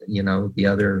the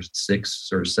other 6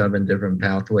 or 7 different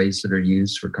pathways that are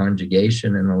used for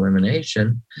conjugation and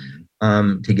elimination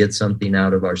to get something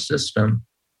out of our system.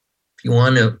 If you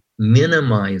want to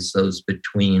minimize those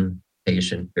between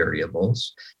patient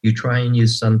variables, you try and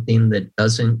use something that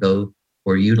doesn't go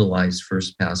or utilize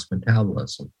first pass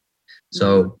metabolism.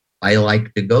 So I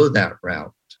like to go that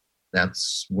route.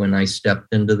 That's when I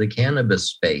stepped into the cannabis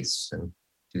space. In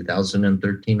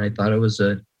 2013, I thought it was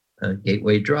a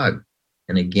gateway drug.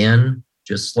 And again,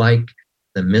 just like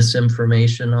the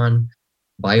misinformation on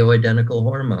bioidentical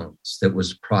hormones that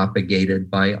was propagated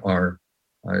by our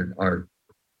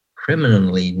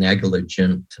criminally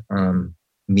negligent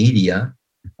media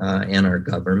and our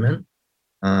government,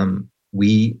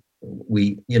 it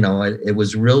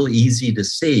was real easy to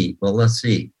see. Well, let's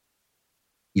see.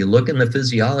 You look in the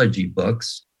physiology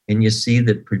books and you see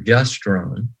that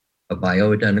progesterone, a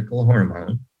bioidentical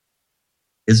hormone,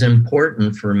 is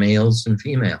important for males and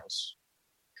females.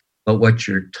 But what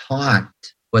you're taught,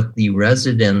 what the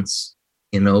residents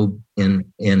in OB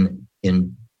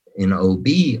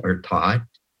are taught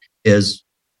is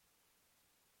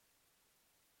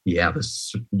you have a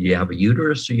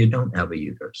uterus or you don't have a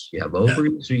uterus. You have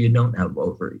ovaries or you don't have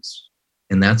ovaries.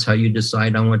 And that's how you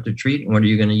decide on what to treat. And what are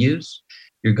you going to use?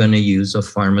 You're going to use a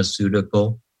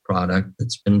pharmaceutical product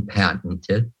that's been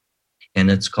patented, and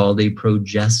it's called a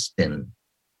progestin.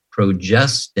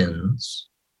 Progestins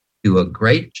do a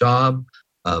great job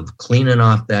of cleaning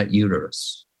off that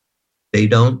uterus. They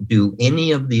don't do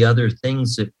any of the other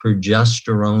things that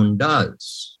progesterone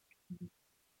does.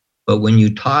 But when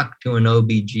you talk to an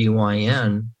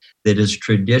OBGYN that is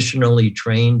traditionally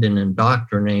trained and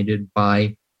indoctrinated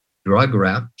by drug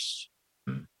reps,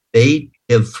 they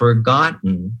have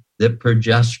forgotten that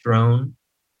progesterone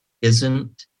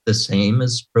isn't the same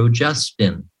as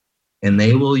progestin. And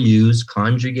they will use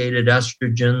conjugated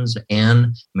estrogens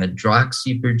and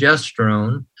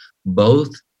medroxyprogesterone,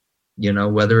 both,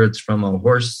 whether it's from a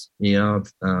horse,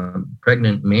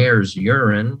 pregnant mare's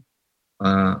urine,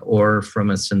 or from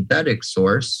a synthetic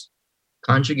source.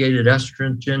 Conjugated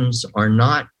estrogens are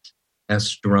not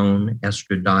estrone,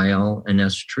 estradiol, and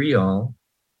estriol.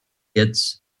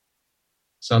 It's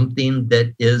something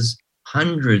that is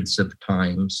hundreds of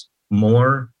times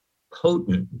more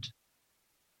potent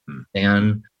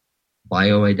than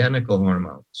bioidentical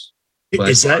hormones.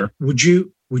 Would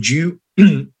you,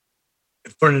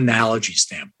 for an analogy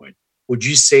standpoint, would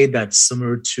you say that's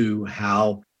similar to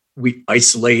how we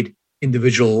isolate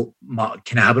individual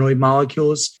cannabinoid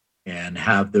molecules and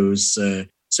have those?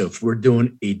 So if we're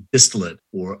doing a distillate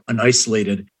or an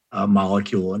isolated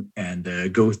molecule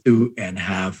and go through and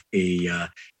have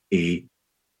a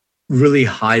really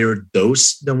higher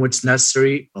dose than what's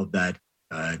necessary of that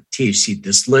THC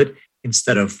distillate,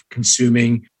 instead of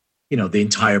consuming, the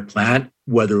entire plant,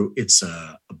 whether it's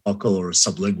a buccal or a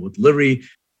sublingual delivery,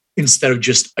 instead of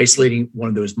just isolating one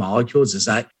of those molecules, is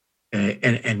that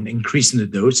and increasing the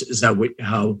dose? Is that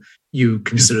how you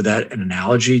consider that an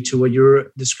analogy to what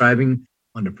you're describing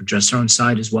on the progesterone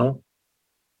side as well?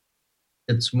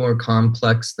 It's more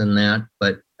complex than that,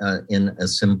 but in a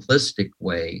simplistic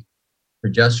way,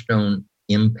 progesterone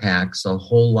impacts a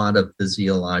whole lot of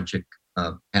physiologic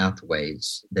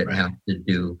pathways that have to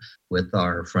do with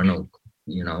our frontal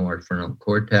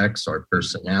cortex, our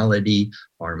personality,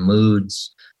 our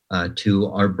moods, to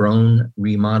our brain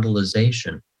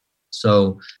remodelization.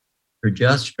 So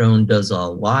progesterone does a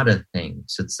lot of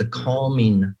things. It's the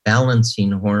calming,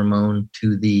 balancing hormone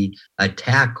to the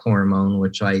attack hormone,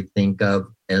 which I think of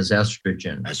as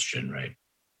estrogen. Estrogen, right.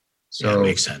 So that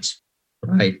makes sense.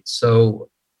 Right. So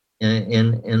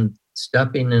in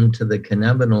stepping into the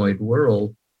cannabinoid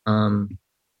world, I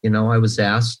was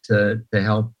asked to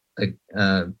help,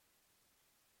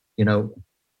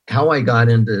 how I got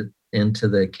into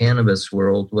the cannabis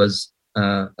world was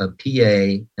a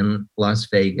PA in Las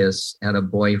Vegas had a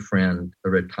boyfriend, a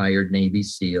retired Navy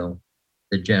SEAL,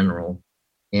 the general,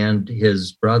 and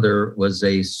his brother was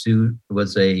a sous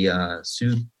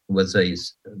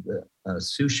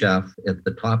chef at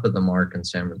the top of the mark in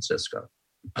San Francisco.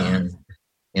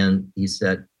 And he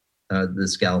said,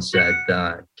 this gal said,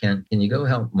 can you go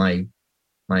help my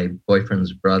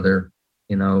boyfriend's brother?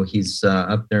 He's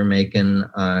up there making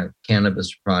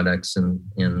cannabis products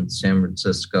in San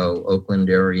Francisco, Oakland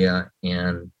area.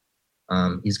 And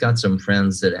he's got some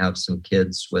friends that have some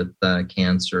kids with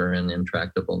cancer and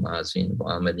intractable nausea and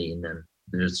vomiting, and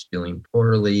they're just doing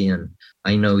poorly. And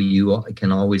I know you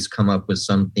can always come up with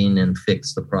something and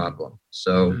fix the problem.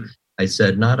 So I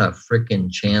said, not a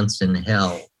frickin' chance in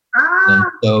hell. And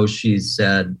so she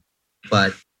said,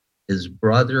 but his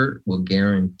brother will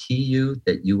guarantee you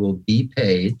that you will be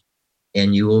paid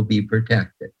and you will be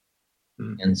protected.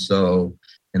 And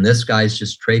this guy's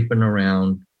just traipsing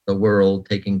around the world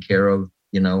taking care of,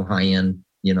 high-end,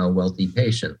 wealthy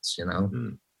patients,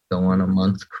 go on a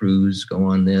month cruise, go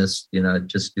on this,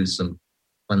 just do some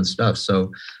fun stuff.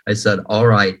 So I said, all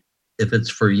right, if it's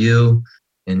for you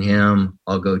and him,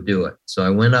 I'll go do it. So I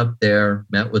went up there,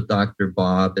 met with Dr.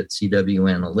 Bob at CW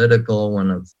Analytical,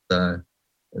 one of the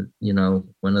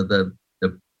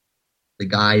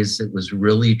guys that was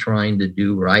really trying to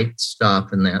do right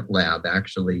stuff in that lab.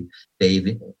 Actually,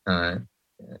 Dave, I'll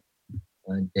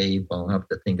have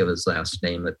to think of his last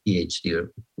name, a PhD,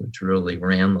 which really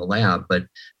ran the lab. But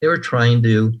they were trying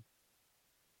to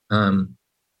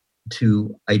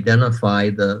identify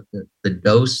the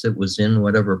dose that was in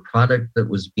whatever product that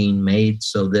was being made,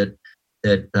 so that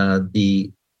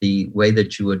the way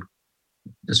that you would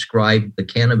describe the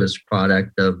cannabis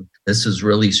product of this is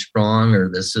really strong or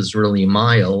this is really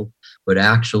mild would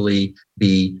actually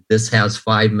be, this has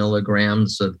 5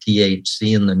 milligrams of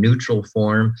THC in the neutral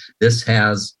form. This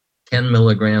has 10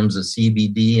 milligrams of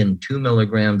CBD and 2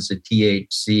 milligrams of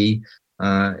THC,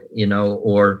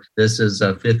 or this is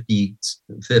a 50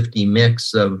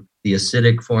 mix of the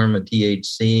acidic form of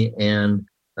THC and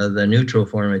the neutral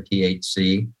form of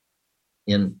THC.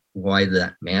 And why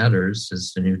that matters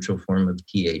is the neutral form of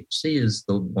THC is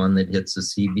the one that hits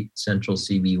the central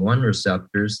CB1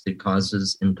 receptors that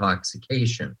causes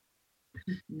intoxication.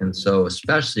 And so,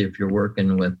 especially if you're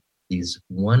working with these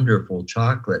wonderful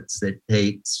chocolates that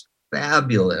taste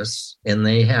fabulous, and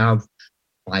they have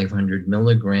 500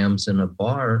 milligrams in a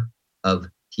bar of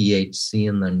THC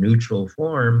in the neutral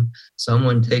form,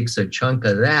 someone takes a chunk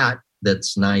of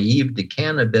that's naive to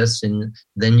cannabis, and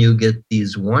then you get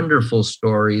these wonderful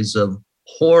stories of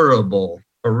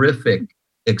horrific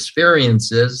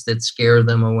experiences that scare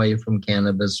them away from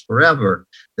cannabis forever.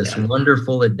 This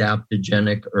wonderful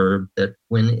adaptogenic herb that,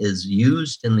 when is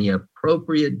used in the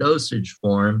appropriate dosage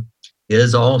form,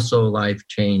 is also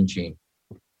life-changing.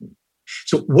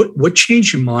 So what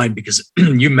changed your mind? Because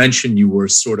you mentioned you were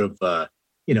sort of, the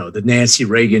Nancy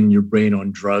Reagan, your brain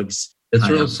on drugs. It's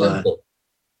real simple.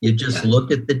 You just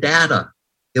look at the data.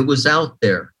 It was out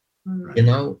there.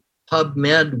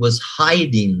 PubMed was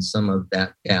hiding some of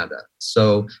that data.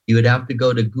 So you would have to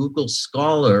go to Google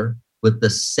Scholar with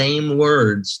the same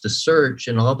words to search,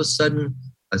 and all of a sudden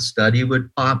a study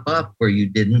would pop up where you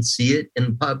didn't see it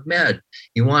in PubMed.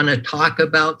 You want to talk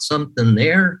about something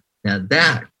there? Now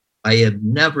that I have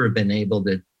never been able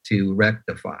to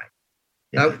rectify.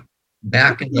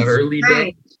 Back in the early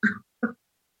days.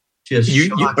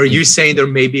 Are you saying there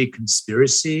may be a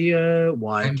conspiracy?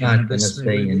 Why? I'm not going to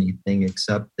say anything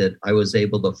except that I was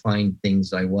able to find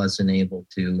things I wasn't able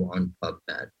to on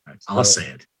PubMed. I'll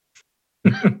say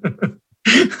it.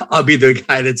 I'll be the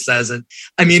guy that says it.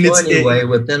 I mean,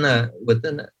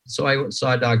 so I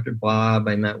saw Dr. Bob.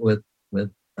 I met with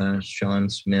Sean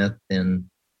Smith, and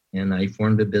I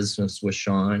formed a business with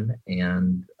Sean,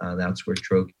 and that's where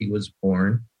Troche was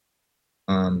born.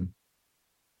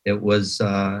 It was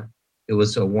a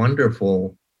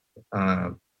wonderful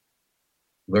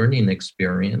learning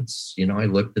experience. I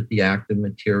looked at the active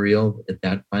material. At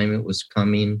that time, it was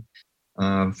coming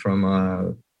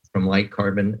from light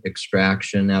carbon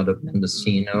extraction out of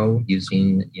Mendocino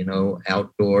using,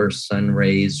 outdoor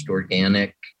sun-raised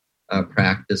organic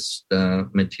practiced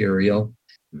material.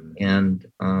 And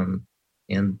I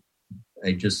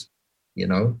just,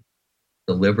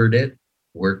 delivered it,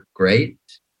 worked great.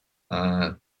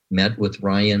 Met with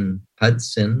Ryan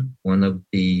Hudson, one of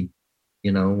the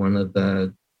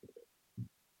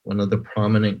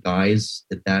prominent guys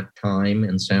at that time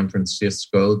in San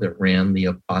Francisco that ran the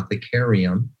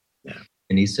Apothecarium. Yeah.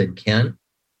 And he said, Kent,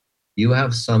 you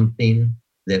have something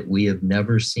that we have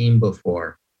never seen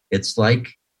before. It's like,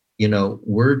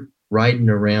 we're riding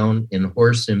around in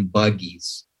horse and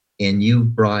buggies, and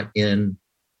you've drove in,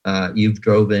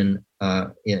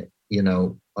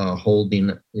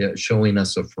 showing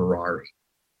us a Ferrari,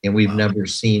 and we've never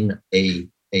seen a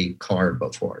car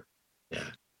before. Yeah.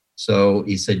 So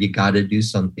he said, you got to do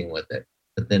something with it.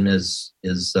 But then his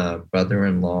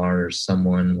brother-in-law or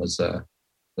someone was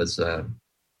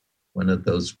one of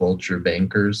those vulture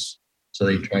bankers. So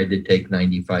they tried to take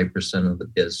 95% of the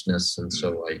business. And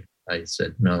so I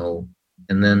said no,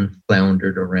 and then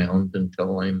floundered around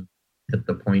until I'm at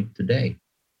the point today.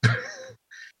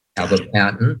 Have a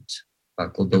patent,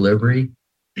 buccal delivery,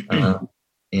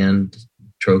 and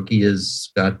Troche has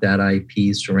got that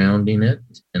IP surrounding it,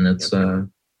 and it's a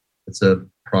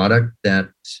product that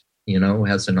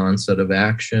has an onset of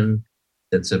action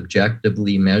that's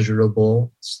objectively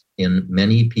measurable in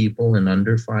many people in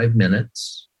under 5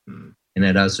 minutes, and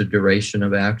it has a duration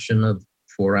of action of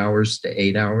 4 hours to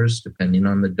 8 hours, depending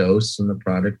on the dose and the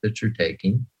product that you're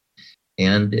taking,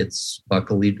 and it's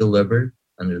buccally delivered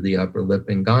under the upper lip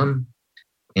and gum.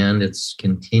 And it's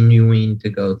continuing to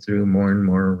go through more and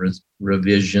more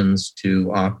revisions to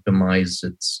optimize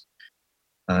its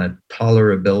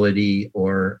tolerability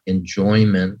or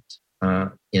enjoyment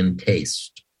in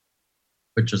taste,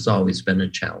 which has always been a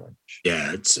challenge.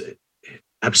 Yeah, it's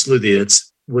absolutely.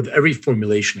 It's with every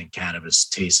formulation in cannabis,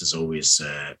 taste is always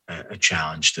a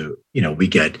challenge we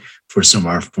get for some of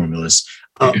our formulas.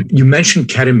 You mentioned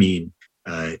ketamine.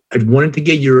 I wanted to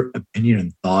get your opinion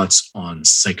and thoughts on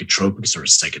psychotropics or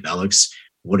psychedelics.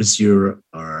 What are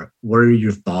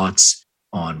your thoughts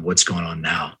on what's going on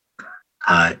now?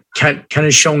 Kind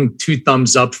of showing 2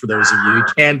 thumbs up for those of you who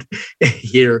can't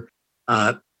hear.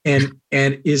 And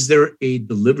is there a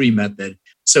delivery method?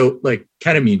 So like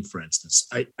ketamine, for instance,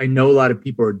 I know a lot of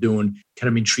people are doing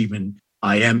ketamine treatment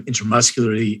IM,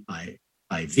 intramuscularly,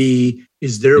 IV.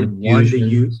 Is there one that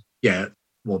you? Yeah.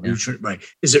 Well, yeah. Right.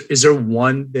 Is there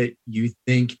one that you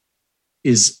think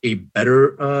is a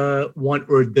better one,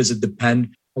 or does it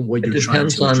depend on what you're trying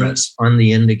to address? On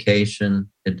the indication.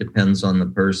 It depends on the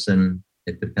person.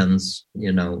 It depends,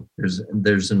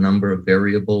 there's a number of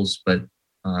variables, but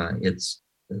it's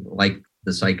like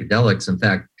the psychedelics. In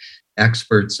fact,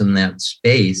 experts in that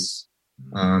space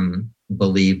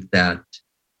believe that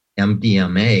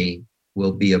MDMA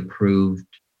will be approved,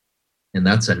 and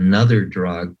that's another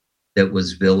drug that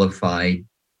was vilified,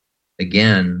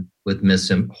 again, with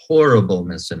horrible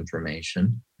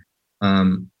misinformation,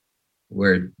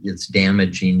 where it's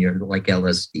damaging like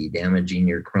LSD, damaging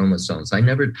your chromosomes. I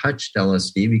never touched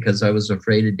LSD because I was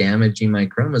afraid of damaging my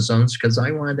chromosomes because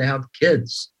I wanted to have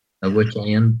kids, of which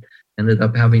I ended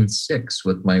up having 6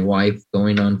 with my wife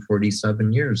going on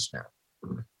 47 years now.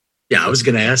 Yeah, I was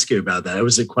going to ask you about that. It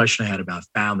was a question I had about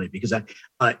family, because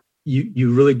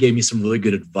you really gave me some really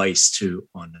good advice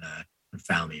on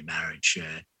family and marriage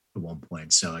at one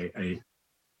point. So I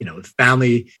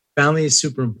family is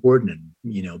super important, and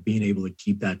being able to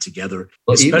keep that together,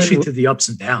 especially through the ups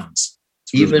and downs.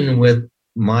 Even really with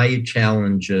my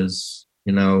challenges,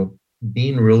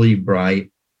 being really bright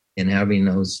and having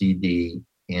OCD,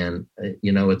 and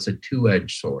it's a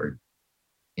two-edged sword,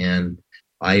 and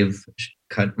I've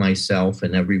cut myself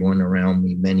and everyone around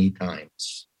me many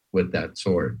times with that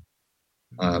sword.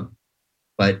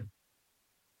 But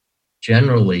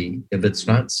generally, if it's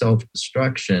not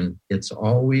self-destruction, it's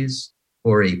always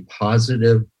for a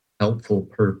positive, helpful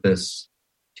purpose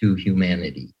to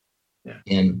humanity. Yeah.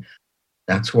 And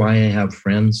that's why I have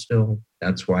friends still.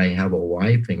 That's why I have a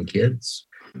wife and kids.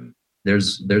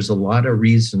 There's a lot of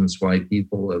reasons why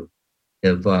people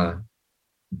have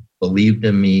believed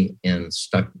in me and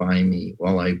stuck by me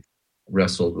while I've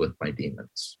wrestled with my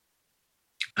demons.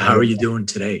 How are you doing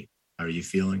today? How are you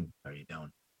feeling? How are you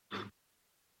doing?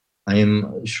 I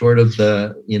am short of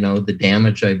the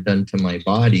damage I've done to my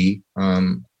body.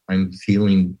 I'm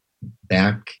feeling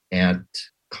back at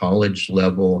college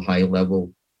level, high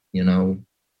level,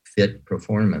 fit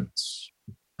performance.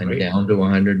 I'm Great. Down to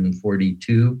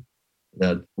 142.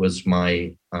 That was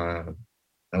my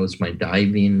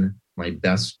diving, my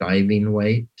best diving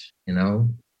weight.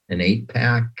 An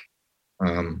 8-pack.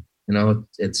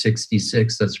 At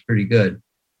 66, that's pretty good.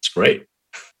 It's great.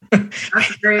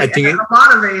 That's great. I think a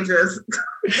lot of ages.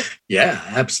 Yeah,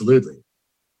 absolutely.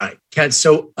 All right, Kat.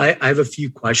 So I have a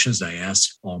few questions I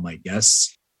ask all my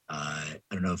guests. I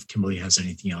don't know if Kimberly has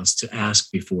anything else to ask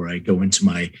before I go into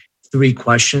my 3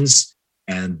 questions,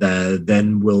 and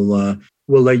then we'll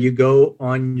let you go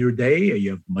on your day.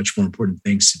 You have much more important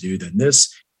things to do than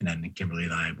this, and then Kimberly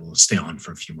and I will stay on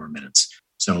for a few more minutes.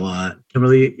 So,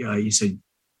 Kimberly, you said,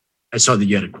 I saw that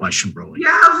you had a question, bro. Yeah,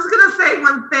 I was just gonna say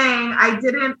one thing. I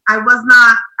didn't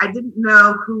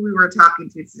know who we were talking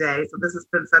to today. So this has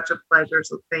been such a pleasure.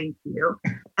 So thank you.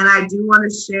 And I do want to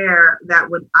share that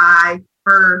when I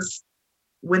first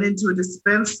went into a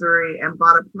dispensary and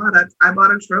bought a product, I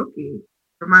bought a troche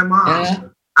for my mom. Yeah.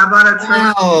 I bought a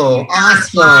troche. Oh,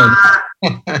 awesome.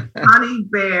 Honey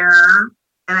Bear,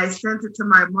 and I sent it to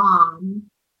my mom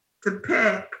to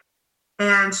pick.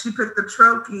 And she picked the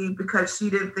troche because she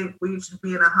didn't think we should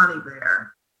be in a honey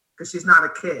bear because she's not a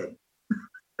kid.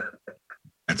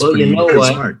 That's well, you know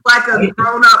what? Smart. Like a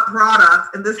grown-up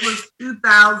product, and this was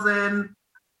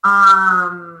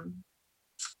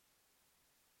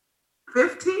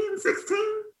 2015, 16.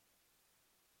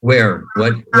 Where?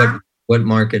 What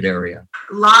market area?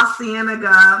 La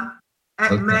Cienega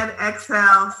at Med X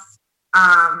Health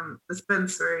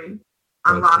dispensary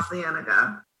on La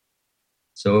Cienega.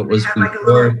 So it was had like a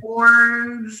little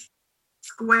orange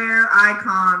square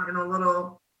icon in a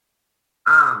little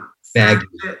bag.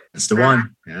 That's the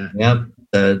one. Yeah. Yep.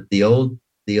 The old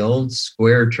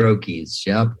square troches.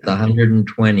 Yep. The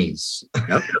 120s.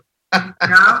 Yep.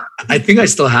 I think I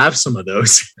still have some of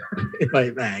those in my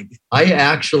bag. I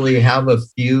actually have a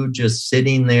few just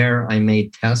sitting there. I may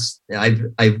test.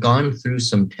 I've gone through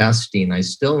some testing. I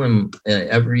still am.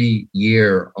 Every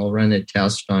year I'll run a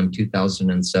test on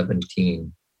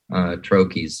 2017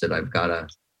 troches that I've got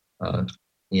a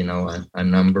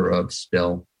number of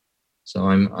still. So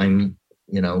I'm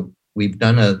we've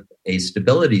done a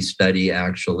stability study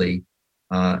actually.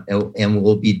 And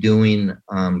we'll be doing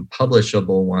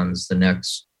publishable ones, the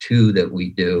next 2 that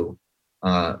we do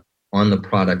on the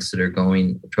products that are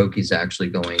troches actually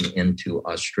going into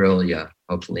Australia,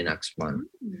 hopefully next month.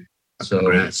 So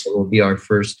it will be our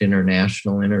first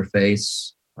international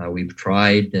interface. We've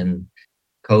tried, and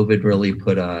COVID really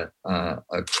put a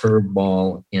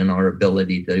curveball in our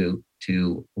ability to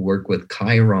to work with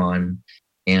Chiron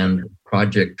and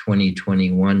Project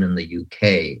 2021 in the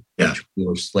UK, which we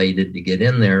were slated to get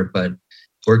in there, but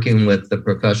working with the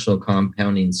Professional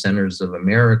Compounding Centers of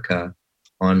America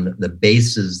on the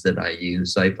bases that I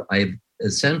use, I've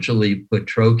essentially put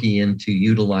Troche into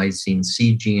utilizing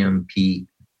CGMP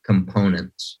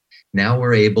components. Now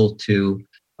we're able to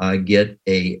get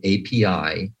a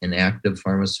API, an active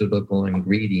pharmaceutical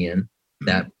ingredient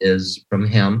that is from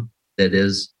hemp, that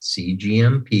is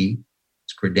CGMP.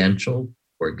 It's credentialed,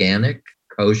 organic,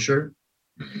 kosher.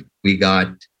 We got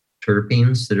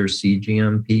terpenes that are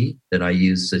CGMP that I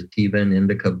use sativa and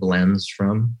indica blends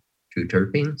from, true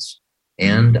terpenes.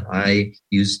 And I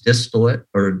use distillate,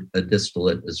 or a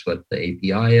distillate is what the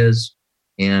API is.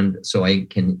 And so I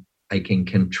can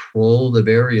control the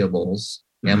variables.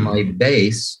 And my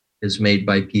base is made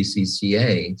by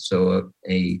PCCA. So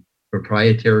a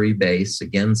proprietary base,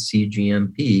 again,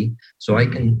 CGMP. So I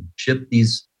can ship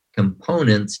these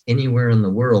components anywhere in the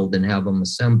world and have them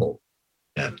assembled.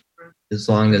 Yeah. As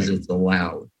long as it's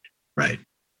allowed. Right.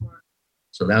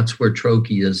 So that's where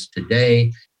Troche is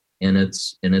today. And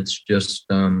it's just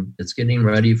it's getting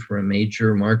ready for a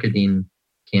major marketing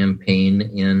campaign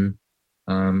in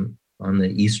on the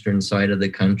eastern side of the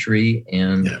country,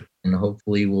 and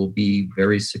hopefully we'll be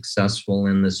very successful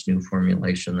in this new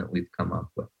formulation that we've come up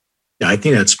with. Yeah, I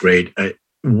think that's great.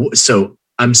 So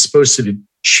I'm supposed to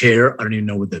chair, I don't even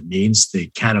know what that means, the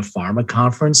Canna Pharma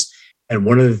conference, and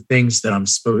one of the things that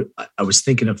I was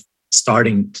thinking of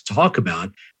starting to talk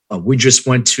about. We just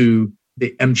went to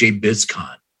the MJ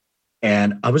BizCon.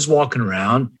 And I was walking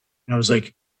around and I was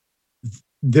like,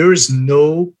 there is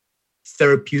no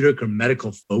therapeutic or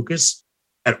medical focus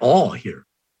at all here.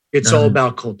 It's all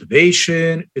about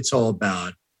cultivation. It's all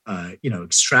about,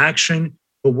 extraction.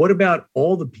 But what about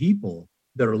all the people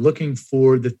that are looking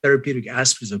for the therapeutic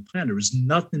aspects of the plant? There was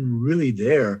nothing really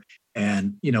there.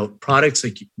 And, products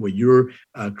like what you're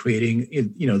creating,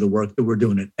 the work that we're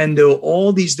doing at Endo,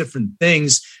 all these different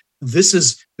things.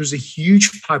 There's a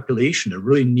huge population that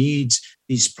really needs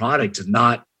these products, and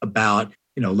not about,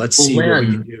 let's see what we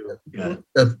can do. Yeah.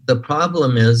 The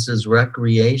problem is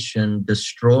recreation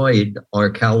destroyed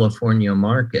our California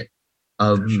market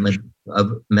of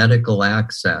medical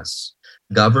access.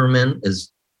 Government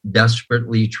is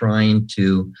desperately trying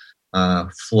to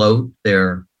float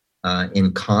their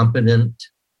incompetent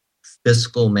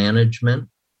fiscal management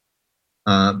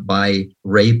by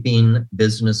raping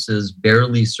businesses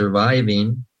barely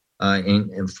surviving,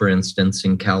 for instance,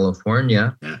 in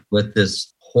California, with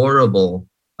this horrible,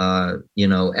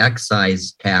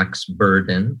 excise tax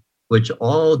burden, which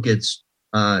all gets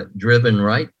driven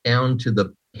right down to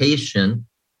the patient,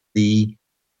 the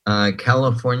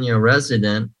California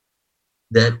resident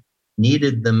that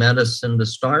needed the medicine to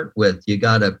start with. You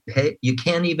got to pay. You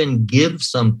can't even give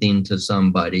something to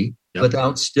somebody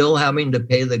without still having to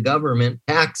pay the government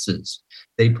taxes.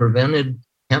 They prevented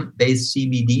hemp-based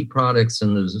CBD products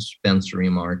in the dispensary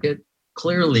market.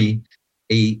 Clearly,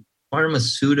 a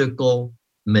pharmaceutical,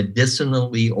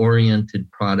 medicinally oriented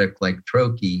product like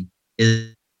Troche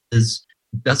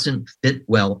doesn't fit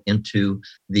well into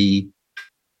the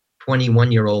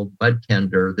 21-year-old bud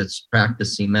tender that's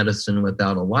practicing medicine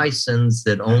without a license,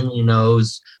 that only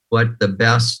knows what the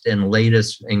best and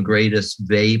latest and greatest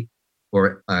vape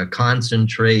or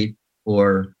concentrate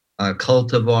or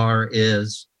cultivar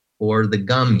is, or the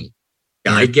gummy.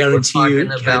 Yeah, I guarantee you,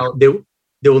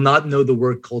 they will not know the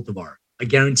word cultivar. I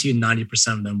guarantee you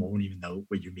 90% of them won't even know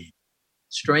what you mean.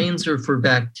 Strains are for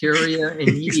bacteria and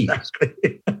yeast.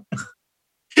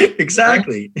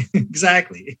 Exactly.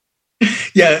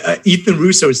 Yeah, Ethan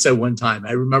Russo said one time,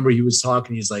 I remember he was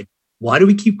talking, he's like, why do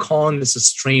we keep calling this a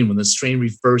strain when the strain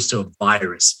refers to a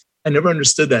virus? I never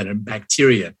understood that in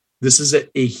bacteria. This is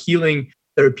a healing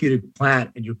therapeutic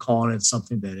plant, and you're calling it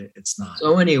something that it's not.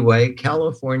 So anyway,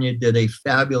 California did a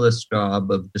fabulous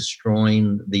job of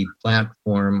destroying the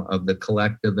platform of the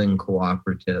collective and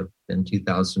cooperative in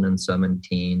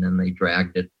 2017, and they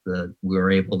dragged it. We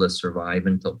were able to survive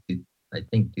until, I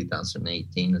think,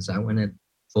 2018. Is that when it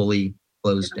fully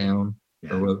closed down?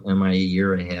 Yeah. Or am I a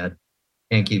year ahead?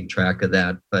 Can't keep track of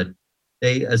that. But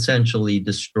they essentially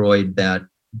destroyed that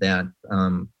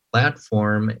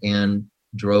platform and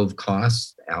drove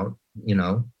costs out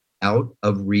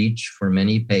of reach for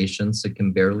many patients that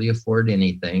can barely afford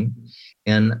anything.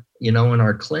 And, in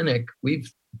our clinic, we've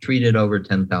treated over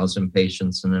 10,000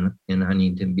 patients in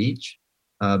Huntington Beach.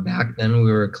 Back then,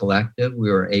 we were a collective. We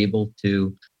were able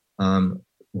to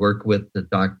work with the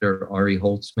Dr. Ari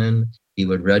Holtzman. He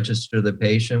would register the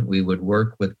patient. We would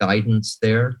work with guidance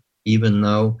there, even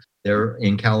though they're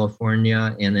in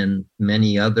California and in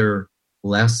many other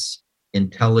less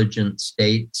intelligent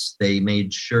states. They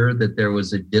made sure that there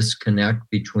was a disconnect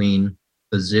between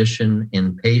physician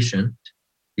and patient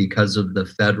because of the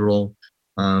federal,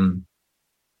 the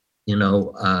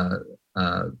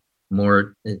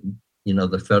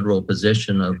federal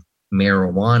position of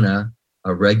marijuana,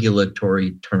 a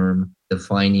regulatory term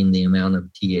defining the amount of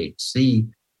THC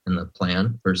in the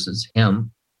plant versus hemp,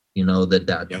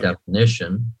 that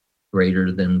definition,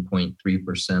 greater than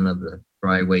 0.3% of the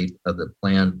dry weight of the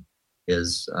plant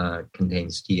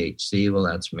contains THC. Well,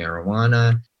 that's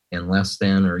marijuana, and less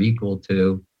than or equal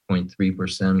to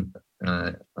 0.3%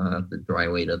 the dry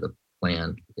weight of the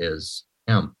plant is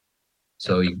hemp.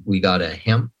 So we got a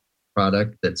hemp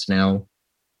product that's now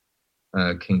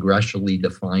congressionally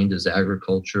defined as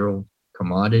agricultural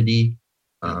commodity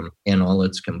and all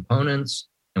its components.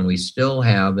 And we still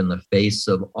have, in the face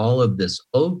of all of this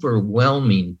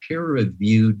overwhelming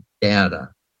peer-reviewed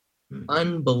data,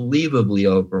 unbelievably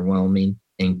overwhelming,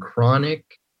 and chronic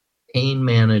pain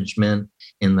management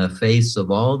in the face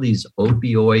of all these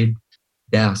opioid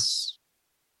deaths,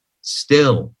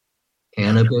 still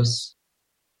cannabis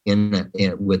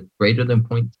with greater than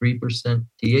 0.3%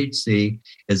 THC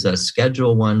is a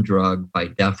Schedule I drug by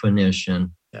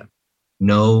definition.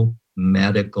 No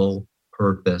medical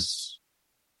purpose.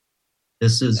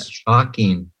 This is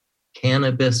shocking.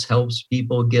 Cannabis helps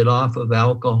people get off of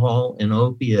alcohol and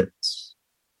opiates.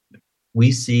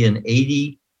 We see an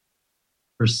 80%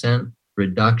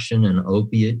 reduction in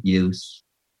opiate use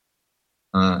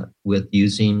with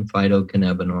using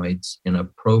phytocannabinoids in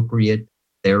appropriate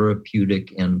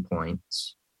therapeutic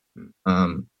endpoints.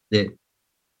 I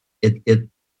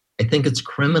think it's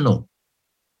criminal.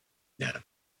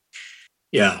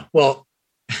 Yeah. Well,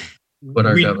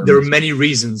 there are many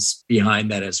reasons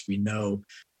behind that, as we know.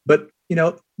 But,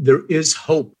 there is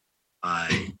hope.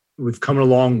 We've come a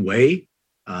long way.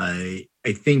 I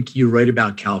think you're right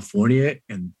about California,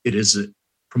 and it is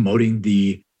promoting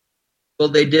the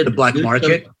black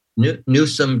market.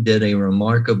 Newsom did a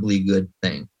remarkably good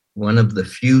thing. One of the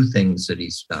few things that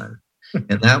he's done.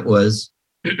 And that was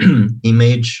he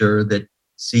made sure that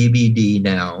CBD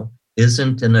now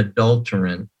isn't an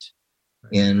adulterant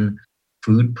in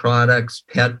food products,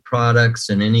 pet products,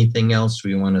 and anything else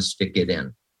we want to stick it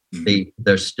in.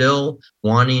 They're still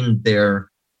wanting their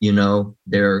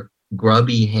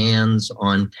grubby hands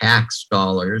on tax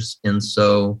dollars. And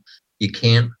so you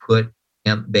can't put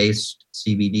hemp-based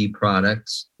CBD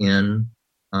products in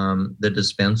the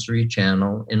dispensary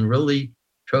channel. And really,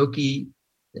 Trokey,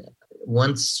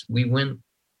 once we went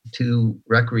to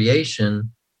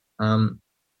recreation,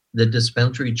 the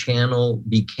dispensary channel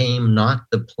became not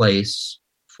the place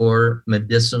for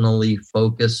medicinally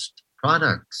focused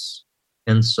products.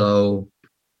 And so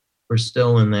we're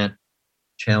still in that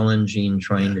challenging,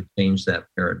 trying to change that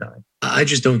paradigm. I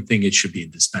just don't think it should be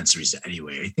in dispensaries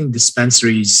anyway. I think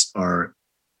dispensaries are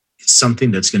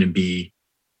something that's going to be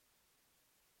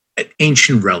an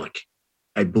ancient relic.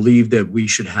 I believe that we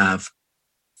should have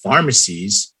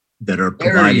pharmacies that are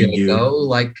providing you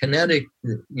like Connecticut.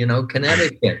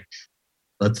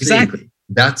 Let's exactly. See.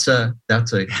 That's a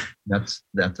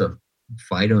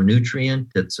phytonutrient.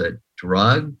 It's a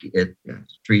drug. It's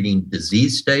treating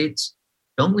disease states.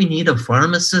 Don't we need a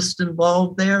pharmacist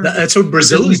involved there? That's what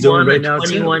Brazil is doing right now.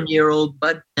 21-year-old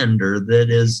bud tender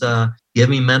that is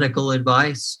giving medical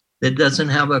advice that doesn't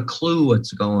have a clue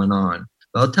what's going on.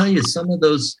 But I'll tell you, some of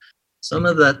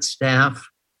that staff,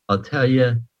 I'll tell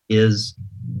you, is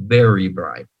very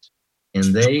bright,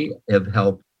 and they have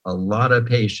helped a lot of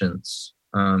patients.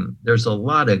 There's a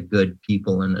lot of good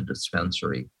people in a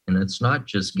dispensary, and it's not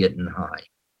just getting high.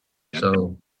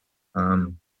 So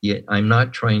I'm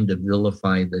not trying to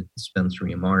vilify the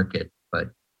dispensary market,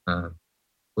 but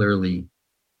clearly,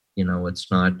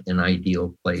 it's not an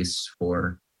ideal place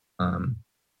for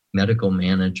medical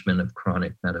management of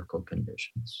chronic medical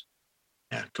conditions.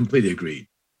 Yeah, completely agreed.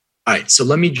 All right, so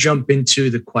let me jump into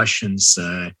the questions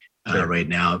right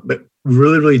now, but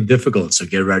really, really difficult. So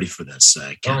get ready for this.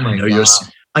 Ken.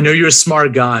 I know you're a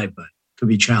smart guy, but it could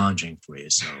be challenging for you.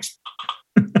 So,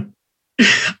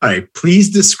 all right, please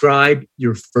describe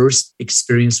your first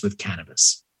experience with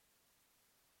cannabis.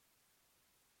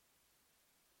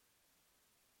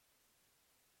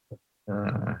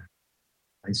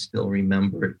 I still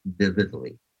remember it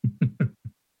vividly.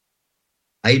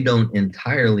 I don't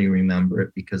entirely remember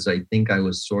it because I think I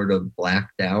was sort of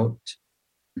blacked out.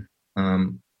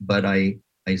 But I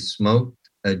smoked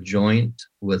a joint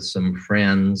with some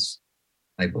friends,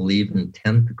 I believe in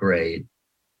 10th grade,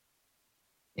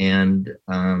 and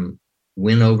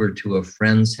went over to a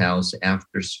friend's house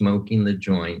after smoking the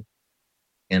joint.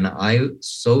 And I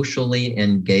socially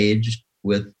engaged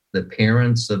with the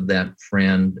parents of that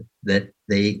friend that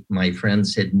my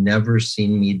friends had never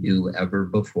seen me do ever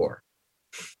before.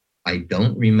 I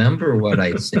don't remember what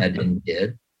I said and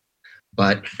did,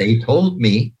 but they told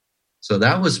me. So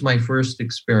that was my first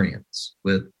experience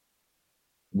with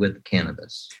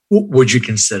cannabis. Would you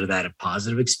consider that a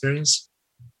positive experience?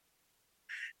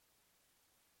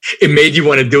 It made you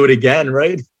want to do it again,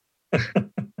 right?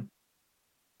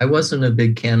 I wasn't a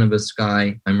big cannabis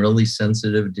guy. I'm really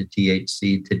sensitive to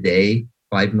THC. Today,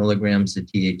 5 milligrams of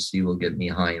THC will get me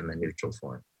high in the neutral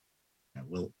form.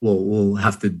 We'll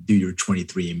have to do your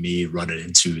 23andMe, run it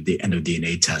into the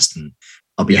EndoDNA test, and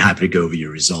I'll be happy to go over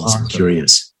your results. Awesome. I'm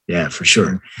curious. Yeah, for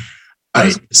sure. I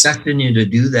was expecting you to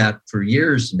do that for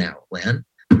years now, Len.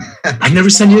 I never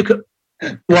sent you a code.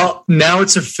 Well, now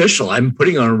it's official. I'm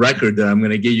putting on record that I'm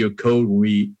going to get you a code when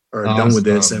we are done with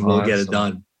this, and we'll get it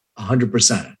done.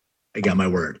 100%. I got my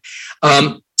word.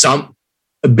 So I'm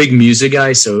a big music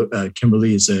guy. So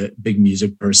Kimberly is a big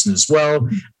music person as well.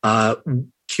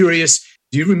 Curious,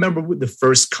 do you remember the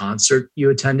first concert you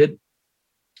attended?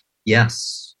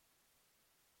 Yes.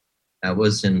 That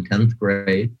was in 10th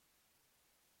grade.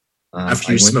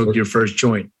 After you smoked your first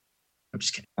joint. I'm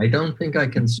just kidding. I don't think I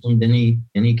consumed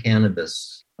any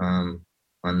cannabis on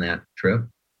that trip.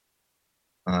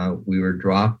 We were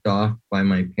dropped off by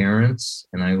my parents,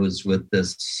 and I was with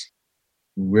this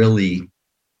really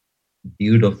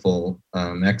beautiful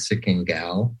Mexican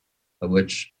gal, of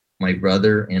which my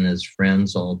brother and his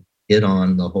friends all hit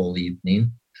on the whole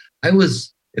evening. I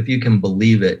was, if you can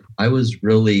believe it, I was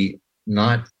an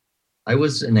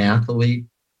athlete.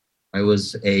 I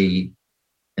was an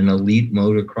elite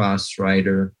motocross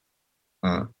rider.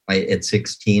 At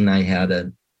 16, I had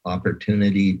an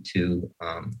opportunity to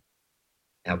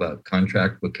have a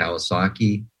contract with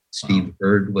Kawasaki. Steve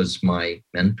Bird was my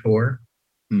mentor.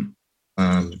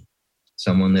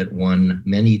 Someone that won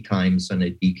many times on a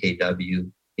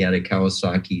DKW. He had a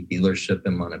Kawasaki dealership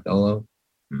in Montebello.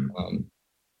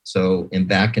 And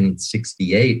back in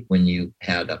 68, when you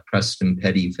had a Preston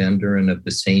Petty fender and a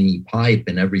Bassani pipe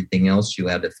and everything else you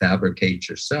had to fabricate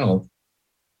yourself,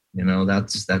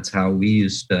 that's how we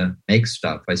used to make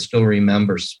stuff. I still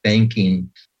remember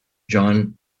spanking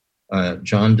John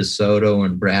DeSoto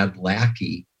and Brad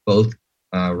Lackey, both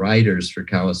riders for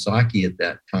Kawasaki at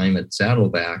that time at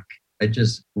Saddleback. I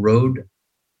just rode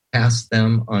past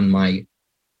them on my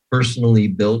personally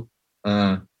built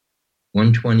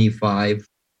 125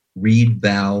 reed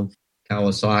valve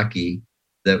Kawasaki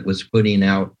that was putting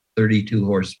out 32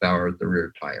 horsepower at the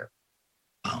rear tire.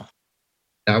 Wow.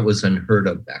 That was unheard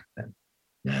of back then.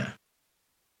 Yeah.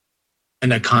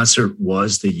 And that concert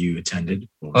that you attended?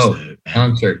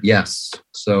 Concert, yes.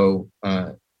 So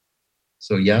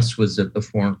Yes was at the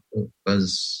Forum. At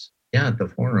the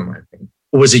Forum, I think.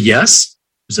 Was it Yes?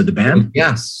 Was it the band?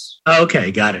 Yes. Oh,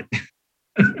 okay, got it.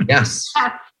 Yes.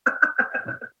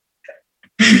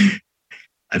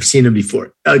 I've seen him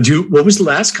before. What was the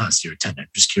last concert you attended? I'm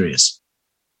just curious.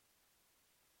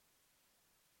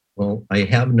 Well, I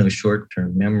have no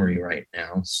short-term memory right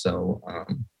now, so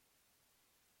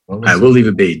I will leave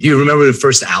it be. Do you remember the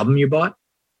first album you bought?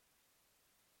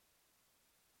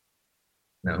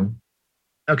 No.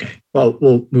 Okay. Well,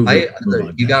 we'll move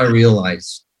on. You got to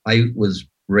realize I was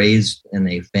raised in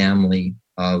a family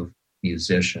of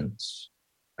musicians.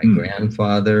 My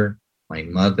grandfather, my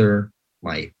mother,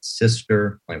 my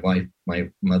sister, my wife, my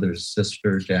mother's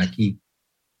sister, Jackie,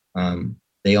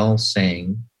 they all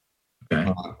sang.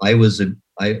 Okay.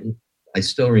 I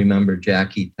still remember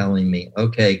Jackie telling me,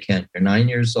 "Okay, Kent, you're 9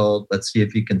 years old. Let's see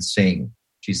if you can sing."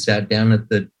 She sat down at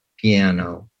the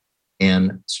piano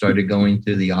and started going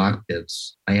through the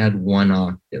octaves. I had one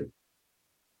octave.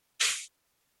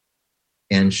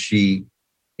 And she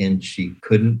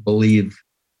couldn't believe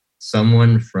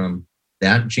someone from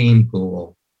that gene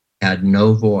pool had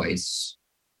no voice.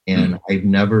 And I've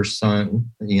never sung,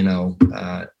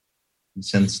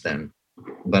 since then.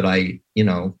 But I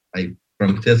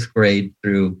from 5th grade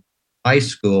through high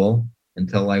school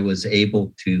until I was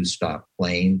able to stop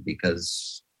playing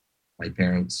because my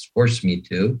parents forced me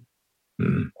to.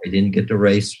 I didn't get to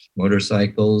race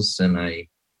motorcycles, and I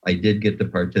did get to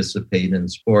participate in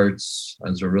sports. I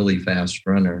was a really fast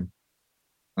runner.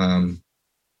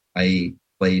 I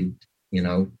played,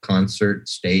 concert,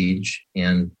 stage,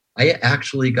 and I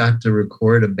actually got to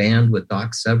record a band with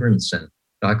Doc Severinsen.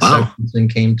 Severinsen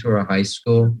came to our high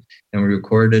school, and we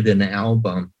recorded an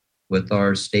album with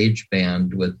our stage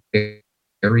band with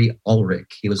Barry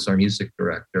Ulrich. He was our music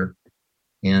director,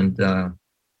 and I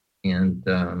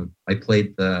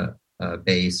played the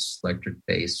bass, electric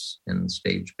bass in the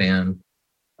stage band,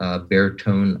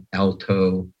 baritone,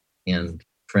 alto, and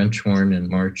French horn and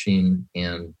marching,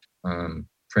 and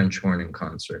French horn in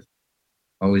concert.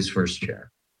 Always first chair.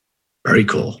 Very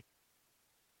cool.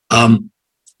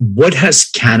 What has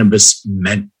cannabis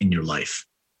meant in your life?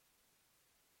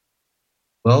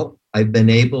 Well, I've been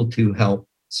able to help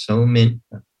so many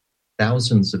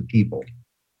thousands of people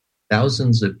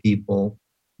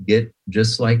get,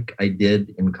 just like I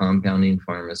did in compounding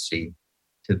pharmacy,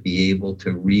 to be able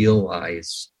to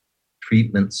realize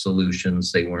treatment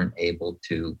solutions they weren't able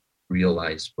to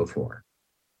realize before.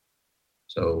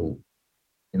 So,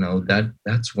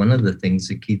 that's one of the things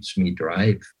that keeps me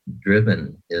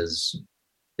driven is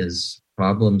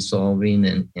problem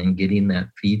solving and getting that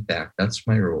feedback. That's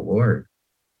my reward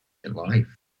in life.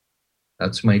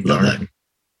 That's my Love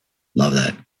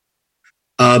that.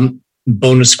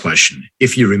 Bonus question,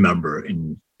 if you remember,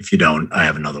 and if you don't, I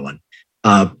have another one.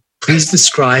 Please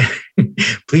describe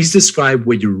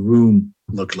what your room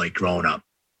looked like growing up.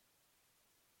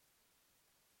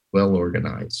 Well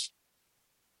organized.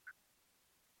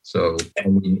 So, I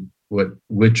mean,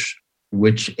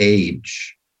 which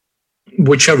age?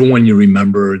 Whichever one you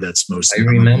remember, that's most. I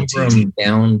remember them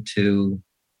down to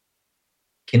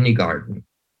kindergarten.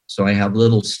 So I have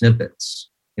little snippets.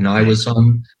 I was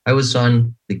on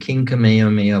the King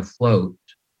Kamehameha float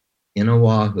in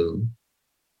Oahu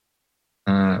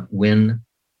when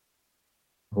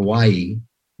Hawaii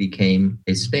became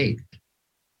a state.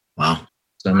 Wow.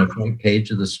 It's on the front page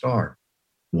of the Star.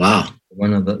 Wow.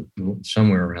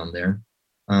 Somewhere around there.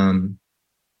 I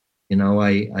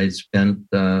spent,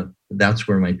 that's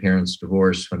where my parents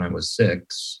divorced when I was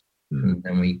 6. And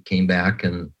then we came back,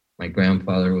 and my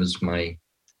grandfather was my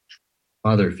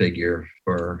father figure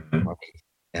for my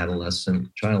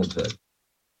adolescent childhood.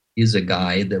 He's a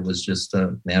guy that was just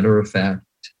a matter of fact,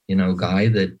 guy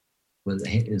that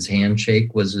his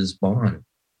handshake was his bond.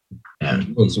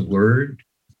 And his word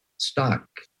stuck.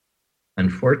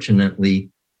 Unfortunately,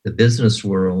 the business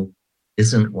world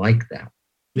isn't like that.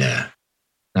 Yeah.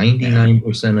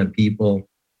 99% of people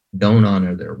don't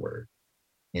honor their word.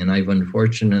 And I've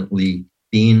unfortunately,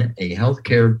 being a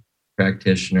healthcare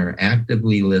practitioner,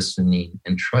 actively listening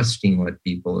and trusting what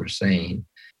people are saying,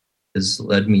 has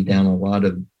led me down a lot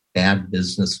of bad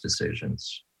business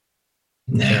decisions.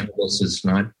 Yeah. This has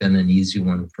not been an easy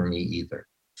one for me either.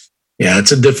 Yeah,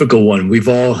 it's a difficult one. We've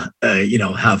all,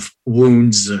 have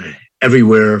wounds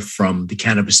everywhere from the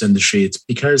cannabis industry. It's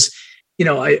because,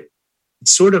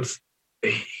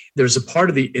 there's a part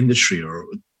of the industry, or,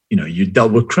 you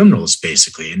dealt with criminals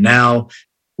basically. And now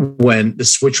when the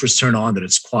switch was turned on that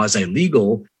it's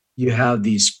quasi-legal, you have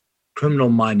these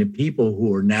criminal-minded people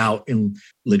who are now in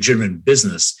legitimate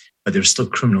business, but they're still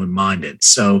criminally minded.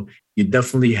 So you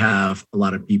definitely have a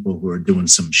lot of people who are doing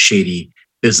some shady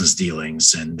business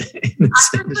dealings. And I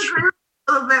disagree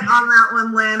a little bit on that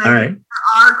one, Lynn. All right.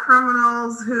 There are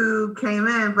criminals who came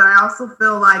in, but I also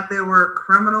feel like there were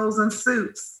criminals in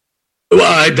suits.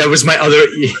 Well, that was my other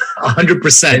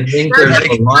 100%. I think there's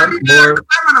a lot more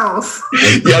criminals.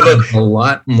 A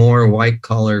lot more white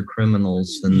collar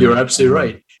criminals than you're absolutely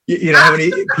right. You know how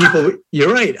many people?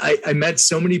 You're right. I met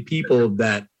so many people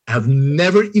that have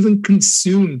never even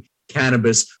consumed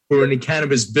cannabis, who are in the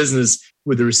cannabis business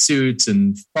with their suits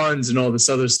and funds and all this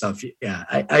other stuff. Yeah,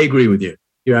 I agree with you.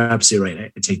 You're absolutely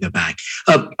right. I take that back.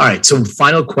 All right. So,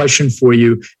 final question for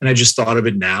you, and I just thought of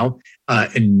it now.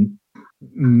 Have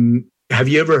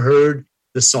you ever heard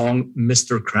the song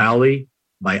 "Mr. Crowley"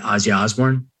 by Ozzy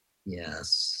Osbourne?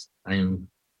 Yes, I'm.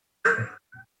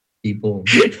 People.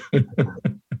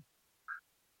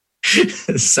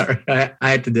 Sorry, I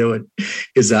had to do it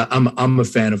because I'm a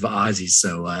fan of Ozzy.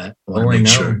 So I want to make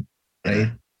sure.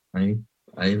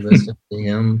 I listened to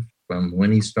him from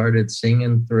when he started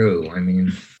singing through. I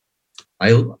mean,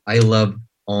 I love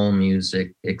all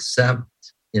music except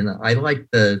I like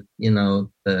a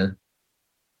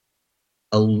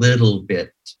little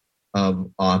bit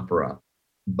of opera,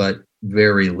 but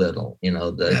very little.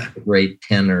 Great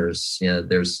tenors.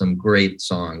 There's some great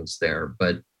songs there,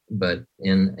 but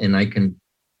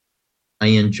I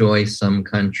enjoy some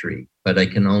country, but I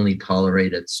can only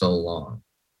tolerate it so long.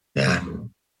 Yeah.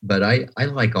 But I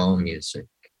like all music.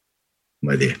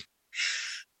 With you.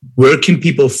 Where can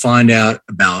people find out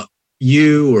about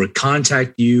you or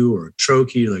contact you or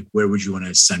Troche? Like, where would you want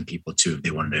to send people to if they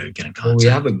wanted to get in contact? Well, we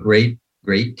have a great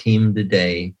team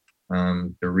today.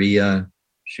 Daria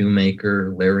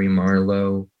Shoemaker, Larry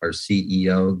Marlowe, our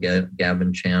CEO,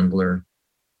 Gavin Chandler.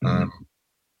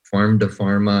 Farm to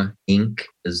Pharma Inc.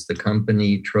 is the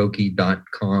company.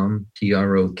 Trokie.com,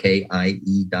 TROKIE.com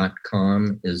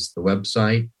is the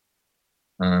website.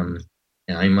 And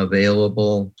I'm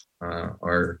available.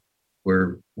 We're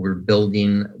we're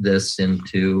building this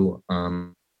into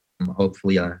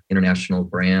hopefully an international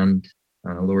brand,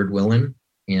 Lord willing.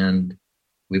 And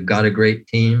we've got a great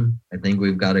team. I think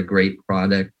we've got a great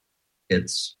product.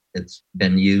 It's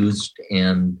been used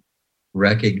and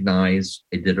recognized.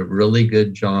 They did a really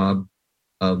good job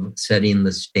of setting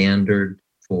the standard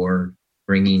for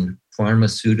bringing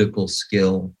pharmaceutical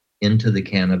skill into the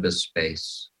cannabis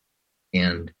space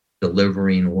and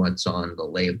delivering what's on the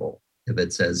label. If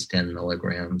it says 10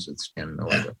 milligrams, it's 10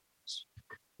 milligrams.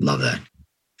 Love that.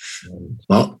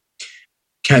 Well,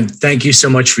 Ken, thank you so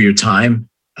much for your time.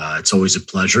 It's always a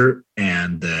pleasure.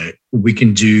 And we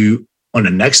can do on the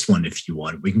next one, if you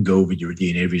want, we can go over your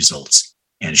DNA results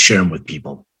and share them with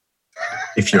people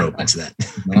if you're open to that.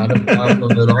 Not a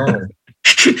problem at all.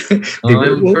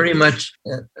 I'm pretty much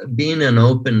being an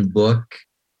open book.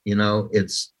 You know,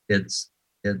 it's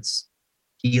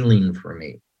healing for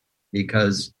me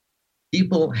because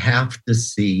people have to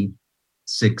see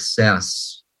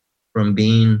success from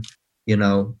being, you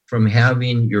know, from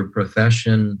having your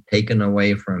profession taken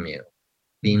away from you,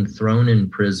 being thrown in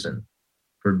prison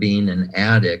for being an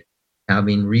addict,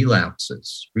 having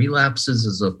relapses. Relapses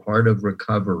is a part of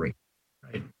recovery.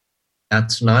 Right?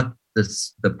 That's not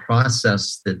the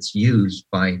process that's used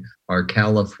by our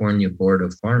California Board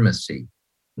of Pharmacy.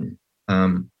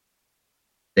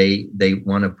 They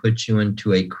want to put you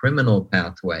into a criminal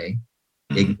pathway,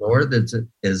 ignore that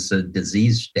as a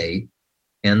disease state,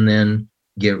 and then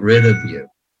get rid of you.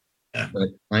 Yeah. But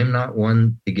I'm not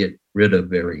one to get rid of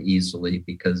very easily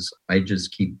because I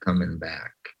just keep coming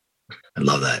back. I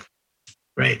love that.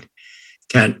 Great.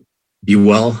 Ken, be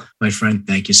well, my friend.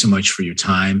 Thank you so much for your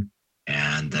time.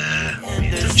 And we'll be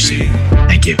in touch soon.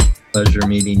 Thank you. Pleasure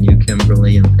meeting you,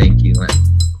 Kimberly, and thank you, Len.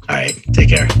 All right. Take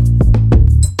care.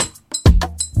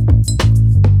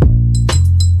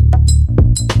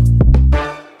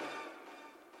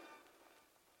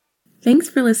 Thanks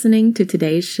for listening to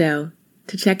today's show.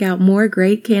 To check out more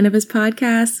great cannabis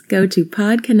podcasts, go to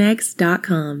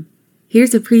podconnects.com.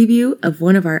 Here's a preview of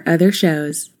one of our other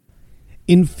shows.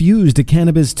 Infused, a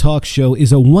cannabis talk show,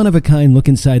 is a one-of-a-kind look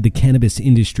inside the cannabis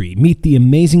industry. Meet the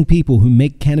amazing people who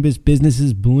make cannabis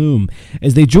businesses bloom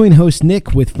as they join host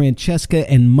Nick with Francesca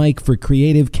and Mike for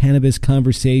creative cannabis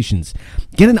conversations.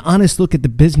 Get an honest look at the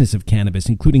business of cannabis,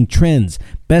 including trends,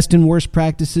 best and worst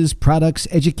practices, products,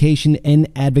 education, and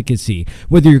advocacy.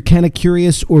 Whether you're canna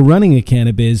curious or running a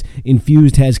cannabiz,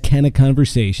 Infused has canna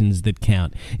conversations that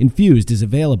count. Infused is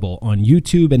available on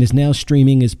YouTube and is now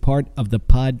streaming as part of the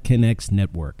PodConnects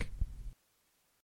network.